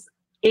 And of course,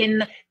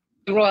 in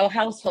the royal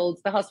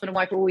households, the husband and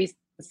wife are always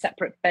in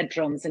separate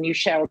bedrooms and you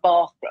share a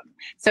bathroom.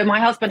 So my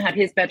husband had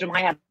his bedroom.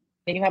 I had,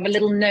 and you have a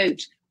little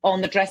note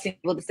on the dressing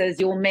table that says,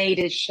 your maid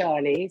is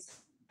Shirley. So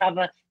you have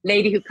a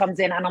lady who comes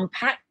in and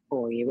unpacks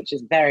for you, which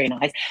is very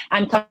nice,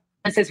 and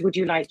says, would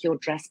you like your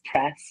dress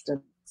pressed,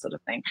 and sort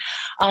of thing.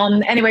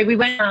 Anyway, we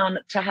went down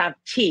to have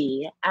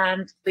tea,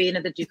 and the Queen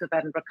and the Duke of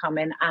Edinburgh come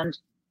in and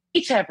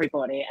meet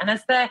everybody. And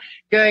as they're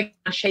going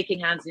and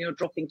shaking hands and you're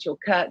dropping to your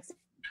curtsy,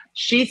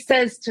 she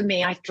says to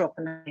me, I drop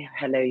and I,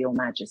 hello, Your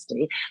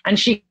Majesty. And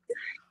she,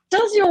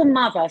 does your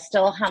mother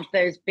still have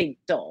those big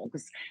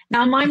dogs?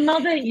 Now, my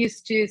mother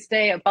used to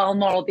stay at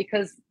Balmoral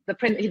because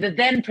the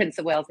then Prince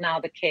of Wales, now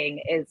the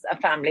King, is a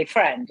family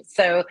friend.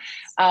 So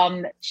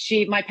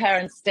my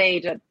parents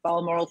stayed at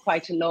Balmoral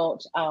quite a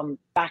lot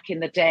back in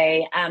the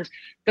day. And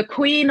the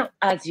Queen,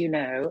 as you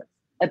know,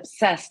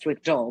 obsessed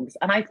with dogs.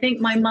 And I think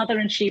my mother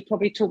and she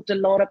probably talked a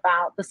lot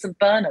about the St.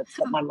 Bernards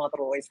that my mother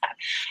always had.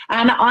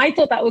 And I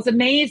thought that was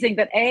amazing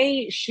that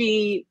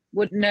she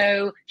would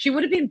know, she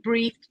would have been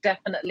briefed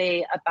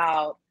definitely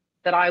about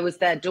that I was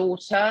their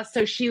daughter.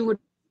 So she would,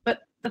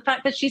 but the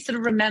fact that she sort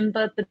of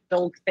remembered the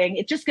dog thing,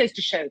 it just goes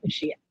to show that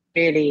she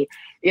really,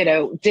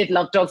 did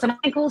love dogs. And I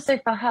think also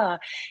for her,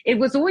 it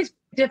was always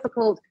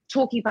difficult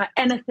talking about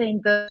anything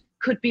that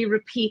could be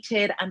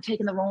repeated and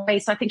taken the wrong way.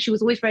 So I think she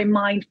was always very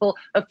mindful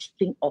of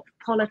keeping off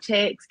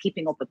politics,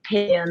 keeping off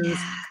opinions.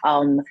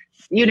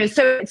 Yeah.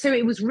 So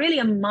it was really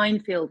a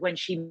minefield when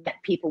she met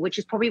people, which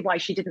is probably why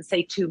she didn't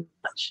say too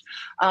much.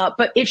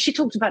 But if she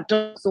talked about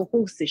dogs or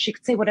horses, she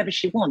could say whatever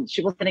she wants.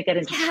 She wasn't going to get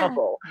into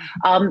trouble.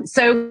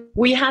 So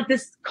we had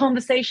this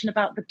conversation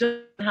about the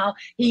dog, how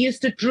he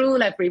used to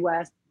drool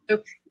everywhere.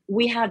 So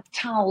we had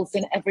towels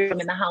in every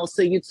room in the house,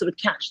 so you'd sort of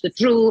catch the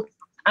drool.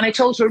 And I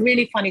told her a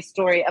really funny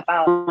story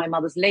about my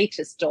mother's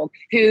latest dog,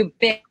 who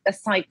bit a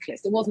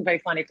cyclist. It wasn't very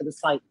funny for the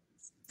cyclist.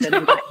 And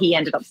in fact, he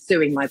ended up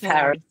suing my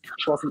parents,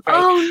 which wasn't great.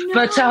 Oh, no.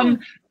 But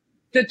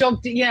the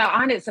dog,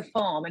 and it's a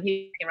farm, and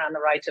he's around the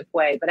right of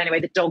way. But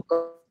anyway, the dog,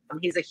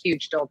 he's a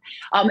huge dog.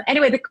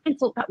 Anyway, the Queen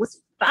thought that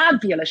was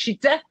fabulous. She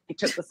definitely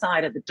took the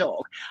side of the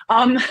dog.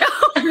 And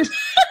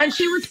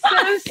she was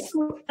so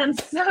sweet and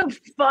so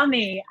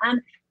funny.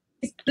 And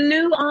his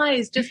blue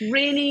eyes just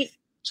really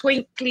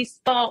twinkly,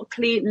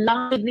 sparkly,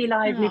 lively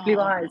blue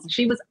eyes.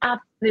 She was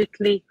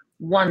absolutely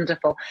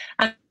wonderful.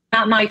 And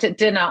that night at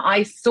dinner,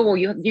 I saw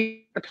you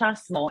the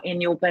plasma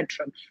in your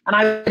bedroom, and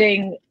I was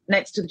sitting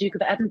next to the Duke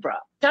of Edinburgh.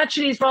 It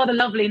actually is rather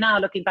lovely now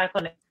looking back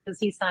on it, because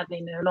he's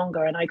sadly no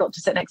longer, and I got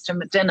to sit next to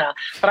him at dinner.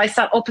 But I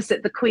sat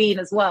opposite the Queen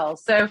as well,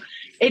 so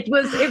it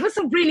was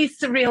a really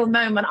surreal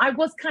moment. I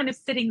was kind of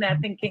sitting there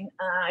thinking,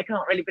 I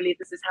can't really believe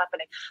this is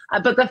happening.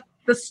 But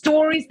the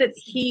stories that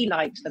he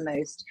liked the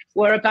most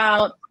were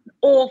about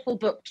awful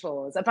book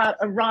tours, about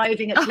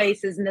arriving at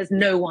places and there's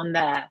no one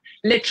there,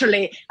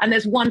 literally, and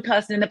there's one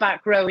person in the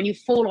back row and you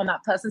fall on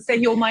that person, say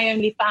you're my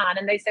only fan,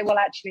 and they say, well,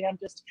 actually, I'm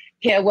just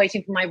here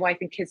waiting for my wife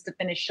and kids to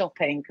finish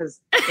shopping because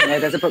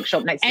there's a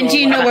bookshop next door. And do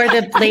you know where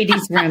the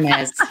ladies' room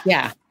is?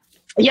 Yeah.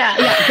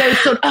 Those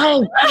sort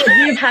of,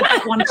 you've had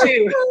that one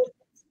too.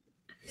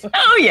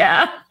 Oh,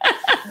 yeah.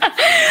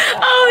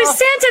 Oh,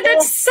 Santa,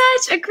 that's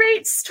such a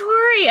great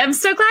story. I'm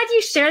so glad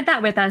you shared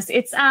that with us.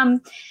 It's,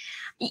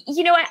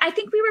 You know, I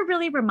think we were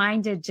really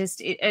reminded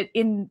just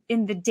in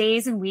the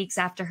days and weeks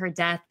after her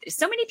death,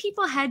 so many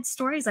people had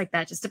stories like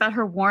that, just about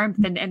her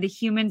warmth and the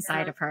human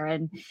side of her.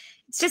 And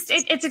it's just,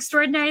 it's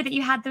extraordinary that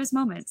you had those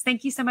moments.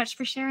 Thank you so much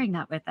for sharing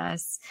that with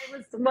us.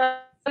 It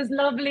was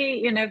lovely,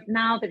 you know,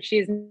 now that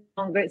she's no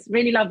longer, it's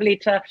really lovely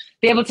to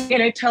be able to, you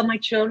know, tell my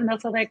children, they'll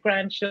tell their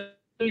grandchildren,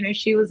 you know,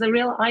 she was a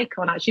real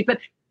icon actually, but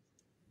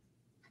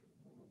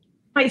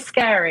quite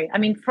scary. I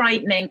mean,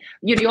 frightening,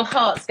 you know, your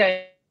heart's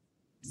going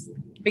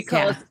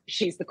because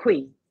she's the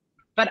queen.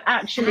 But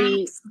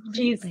actually,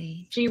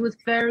 she was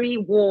very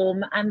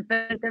warm, and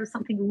there was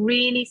something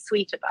really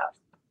sweet about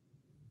her.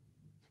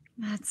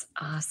 That's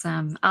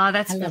awesome. Oh,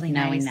 that's really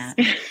knowing nice.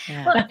 that.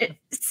 Yeah. Well,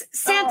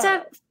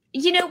 Santa,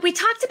 you know, we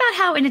talked about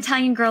how An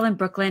Italian Girl in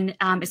Brooklyn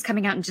is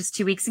coming out in just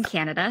 2 weeks in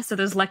Canada. So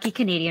those lucky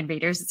Canadian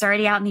readers, it's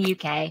already out in the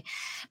UK.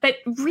 But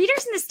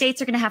readers in the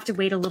States are going to have to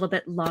wait a little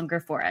bit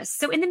longer for us.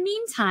 So in the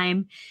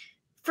meantime,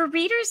 for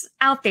readers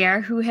out there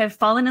who have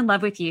fallen in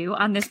love with you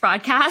on this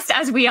broadcast,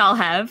 as we all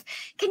have,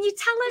 can you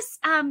tell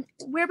us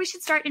where we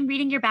should start in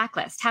reading your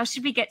backlist? How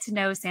should we get to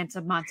know Santa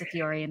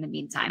Montefiore in the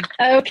meantime?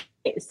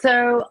 Okay,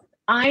 so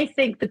I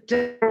think the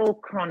Deverell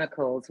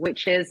Chronicles,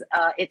 which is,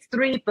 it's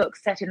 3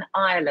 books set in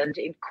Ireland,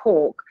 in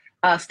Cork,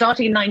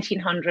 starting in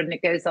 1900 and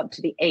it goes up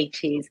to the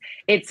 80s.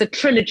 It's a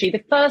trilogy.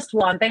 The first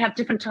one, they have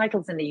different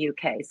titles in the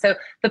UK. So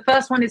the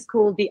first one is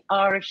called The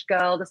Irish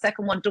Girl, the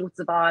second one, Daughters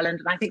of Ireland,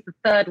 and I think the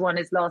third one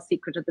is Last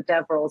Secret of the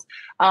Deverells.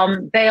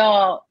 They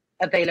are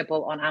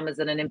available on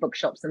Amazon and in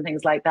bookshops and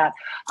things like that.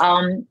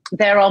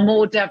 There are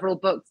more Deverell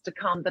books to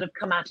come that have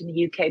come out in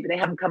the UK, but they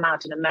haven't come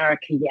out in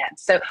America yet.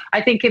 So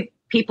I think if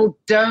people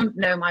don't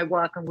know my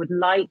work and would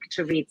like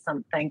to read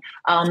something,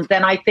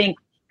 then I think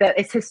that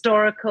it's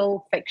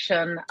historical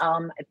fiction, a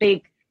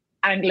big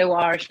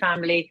Anglo-Irish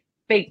family,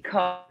 big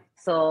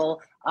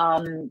castle,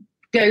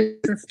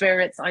 ghosts and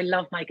spirits. I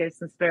love my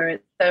ghosts and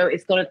spirits. So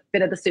it's got a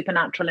bit of the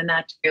supernatural in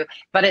there too.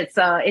 But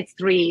it's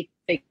 3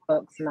 big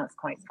books and that's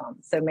quite fun.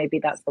 So maybe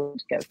that's the one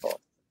to go for.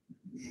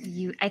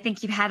 I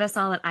think you've had us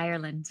all at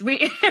Ireland.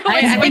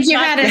 I think you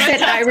had us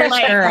at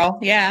Irish Girl.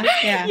 Yeah.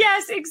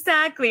 Yes,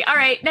 exactly. All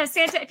right. Now,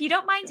 Santa, if you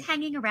don't mind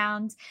hanging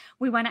around,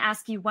 we want to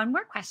ask you one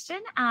more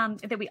question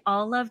that we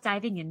all love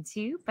diving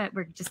into, but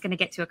we're just going to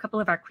get to a couple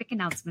of our quick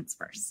announcements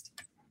first.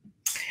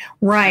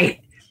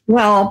 Right.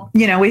 Well,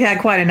 you know, we've had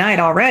quite a night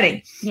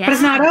already, but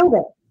it's not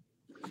over.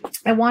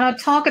 I want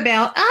to talk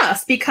about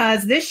us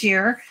because this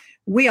year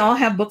we all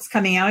have books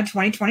coming out in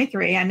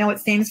 2023. I know it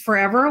seems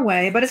forever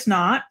away, but it's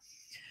not.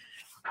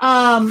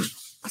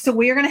 So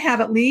we are going to have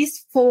at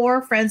least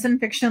 4 Friends in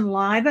Fiction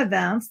live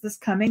events this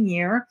coming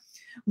year,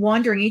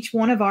 one during each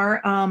one of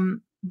our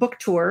book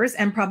tours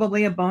and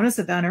probably a bonus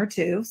event or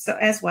 2 so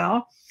as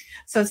well.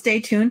 So stay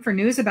tuned for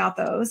news about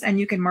those, and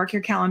you can mark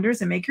your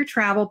calendars and make your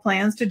travel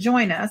plans to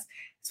join us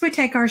as we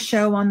take our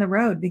show on the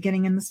road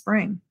beginning in the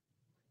spring.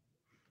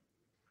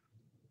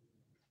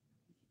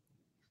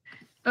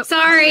 Oh,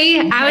 sorry,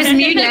 I was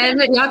muted,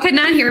 but y'all could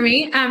not hear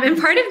me. And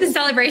part of the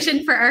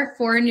celebration for our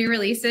 4 new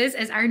releases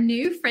is our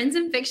new Friends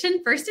in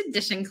Fiction First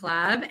Edition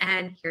Club.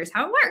 And here's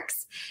how it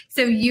works.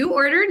 So you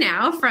order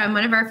now from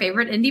one of our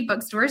favorite indie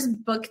bookstores,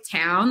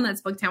 Booktown.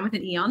 That's Booktown with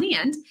an E on the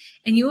end.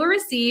 And you will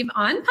receive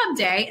on Pub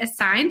Day a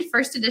signed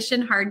first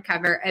edition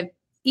hardcover of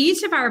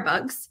each of our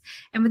books.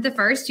 And with the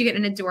first, you get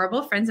an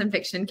adorable Friends in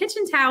Fiction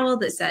kitchen towel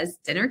that says,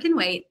 "Dinner can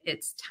wait.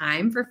 It's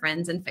time for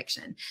Friends in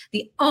Fiction."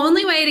 The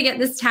only way to get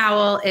this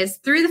towel is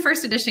through the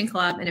First Edition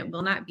Club, and it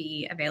will not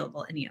be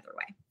available any other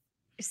way.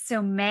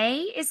 So May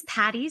is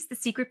Patty's The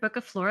Secret Book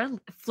of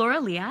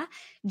Floralia.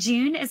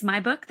 June is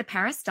my book, The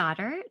Paris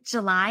Daughter.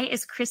 July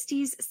is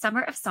Christie's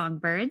Summer of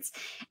Songbirds.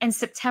 And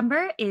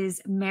September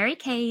is Mary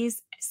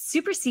Kay's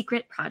Super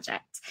Secret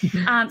Project.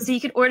 So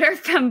you can order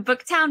from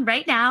Booktown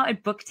right now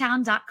at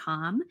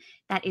booktown.com.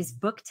 That is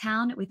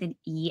Booktown with an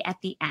E at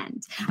the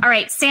end. All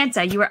right,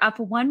 Santa, you are up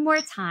one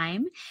more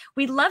time.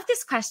 We love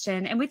this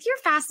question. And with your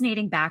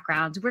fascinating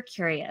background, we're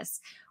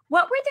curious.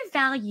 What were the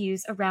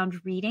values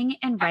around reading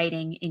and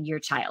writing in your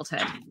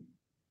childhood?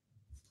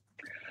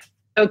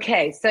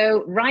 Okay,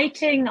 so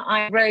writing,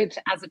 I wrote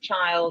as a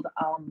child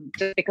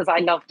just because I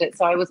loved it.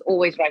 So I was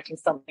always writing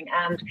something.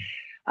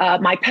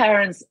 And my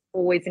parents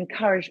always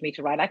encouraged me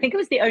to write. I think it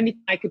was the only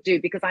thing I could do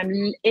because I'm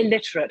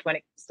illiterate when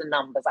it comes to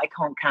numbers. I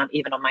can't count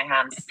even on my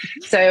hands.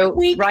 So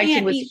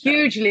writing was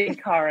hugely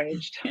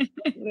encouraged.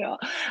 Yeah.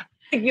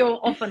 You're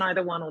often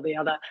either one or the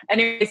other.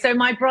 Anyway, so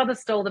my brother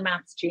stole the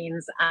maths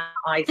genes and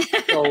I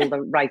stole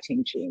the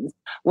writing genes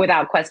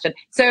without question.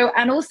 So,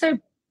 and also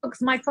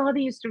books, my father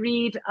used to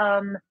read,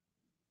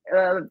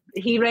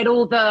 he read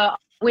all the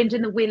Wind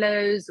in the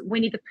Willows,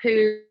 Winnie the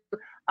Pooh,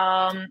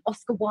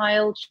 Oscar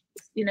Wilde,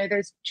 you know,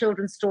 those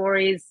children's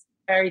stories,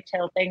 fairy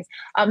tale things.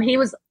 He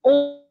was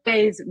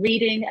always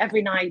reading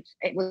every night.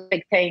 It was a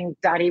big thing.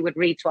 Daddy would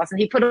read to us and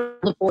he put all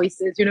the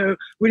voices, you know,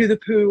 Winnie the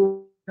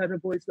Pooh, had a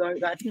voice like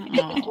that. He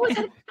always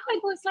had a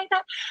voice like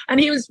that. And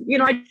he was, you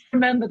know, I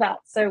remember that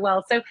so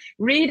well. So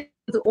reading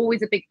was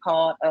always a big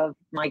part of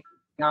my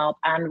growing up,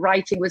 and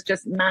writing was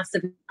just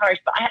massively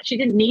encouraged. But I actually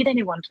didn't need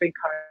anyone to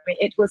encourage mean,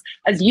 it was,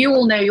 as you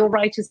all know, your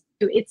writers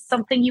do, it's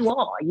something you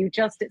are.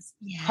 It's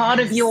part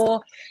of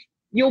your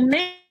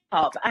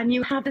makeup, and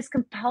you have this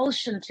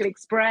compulsion to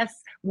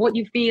express what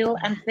you feel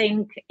and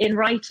think in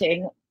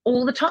writing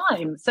all the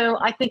time. So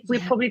I think we're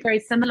probably very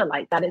similar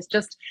like that. It's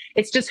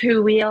just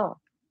who we are.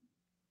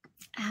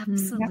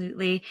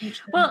 Absolutely.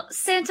 Well,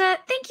 Santa,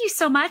 thank you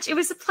so much. It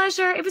was a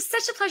pleasure. It was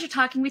such a pleasure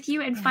talking with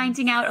you and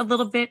finding out a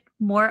little bit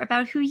more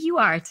about who you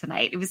are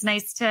tonight. It was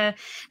nice to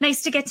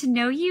get to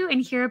know you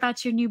and hear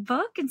about your new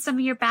book and some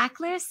of your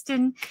backlist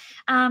and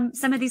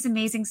some of these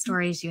amazing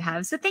stories you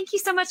have. So thank you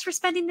so much for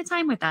spending the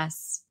time with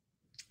us.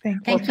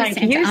 Thank you,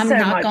 Santa. I'm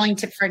not going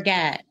to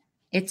forget.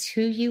 It's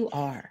who you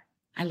are.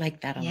 I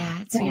like that a lot.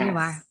 Yeah, it's who you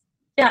are.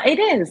 Yeah, it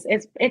is.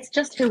 It's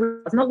just who we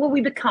are. It's not what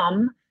we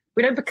become.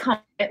 We don't become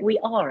it, we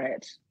are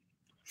it.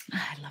 I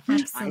love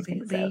that.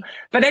 Absolutely. So.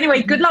 But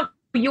anyway, good luck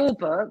with your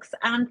books.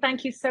 And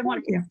thank you so much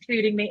for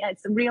including me.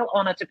 It's a real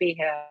honor to be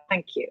here.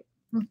 Thank you.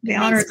 The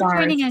honor is ours.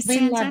 Joining us,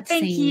 Santa.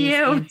 Thank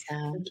you.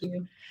 Thank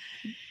you.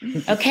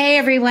 Okay,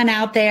 everyone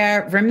out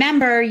there,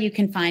 remember you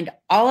can find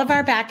all of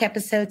our back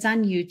episodes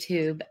on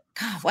YouTube.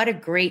 God, what a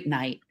great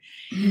night.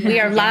 We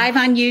are live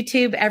on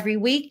YouTube every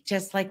week,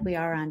 just like we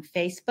are on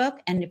Facebook.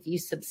 And if you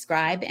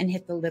subscribe and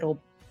hit the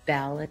little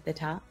bell at the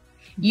top,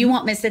 you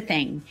won't miss a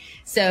thing.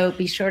 So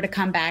be sure to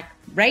come back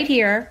right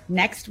here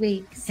next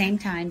week, same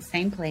time,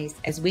 same place,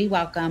 as we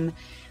welcome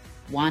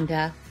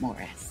Wanda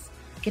Morris.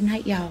 Good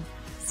night, y'all.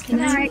 Good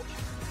night.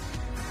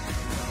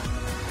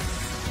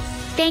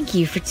 Thank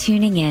you for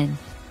tuning in.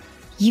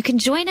 You can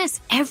join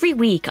us every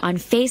week on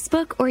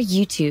Facebook or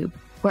YouTube,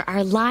 where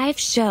our live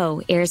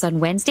show airs on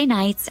Wednesday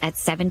nights at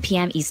 7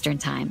 p.m. Eastern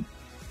Time.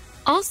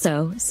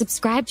 Also,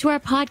 subscribe to our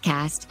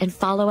podcast and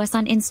follow us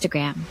on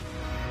Instagram.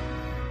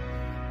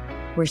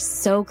 We're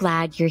so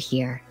glad you're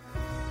here.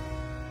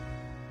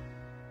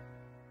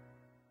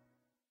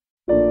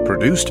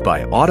 Produced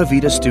by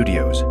Audavita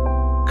Studios.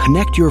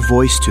 Connect your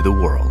voice to the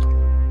world.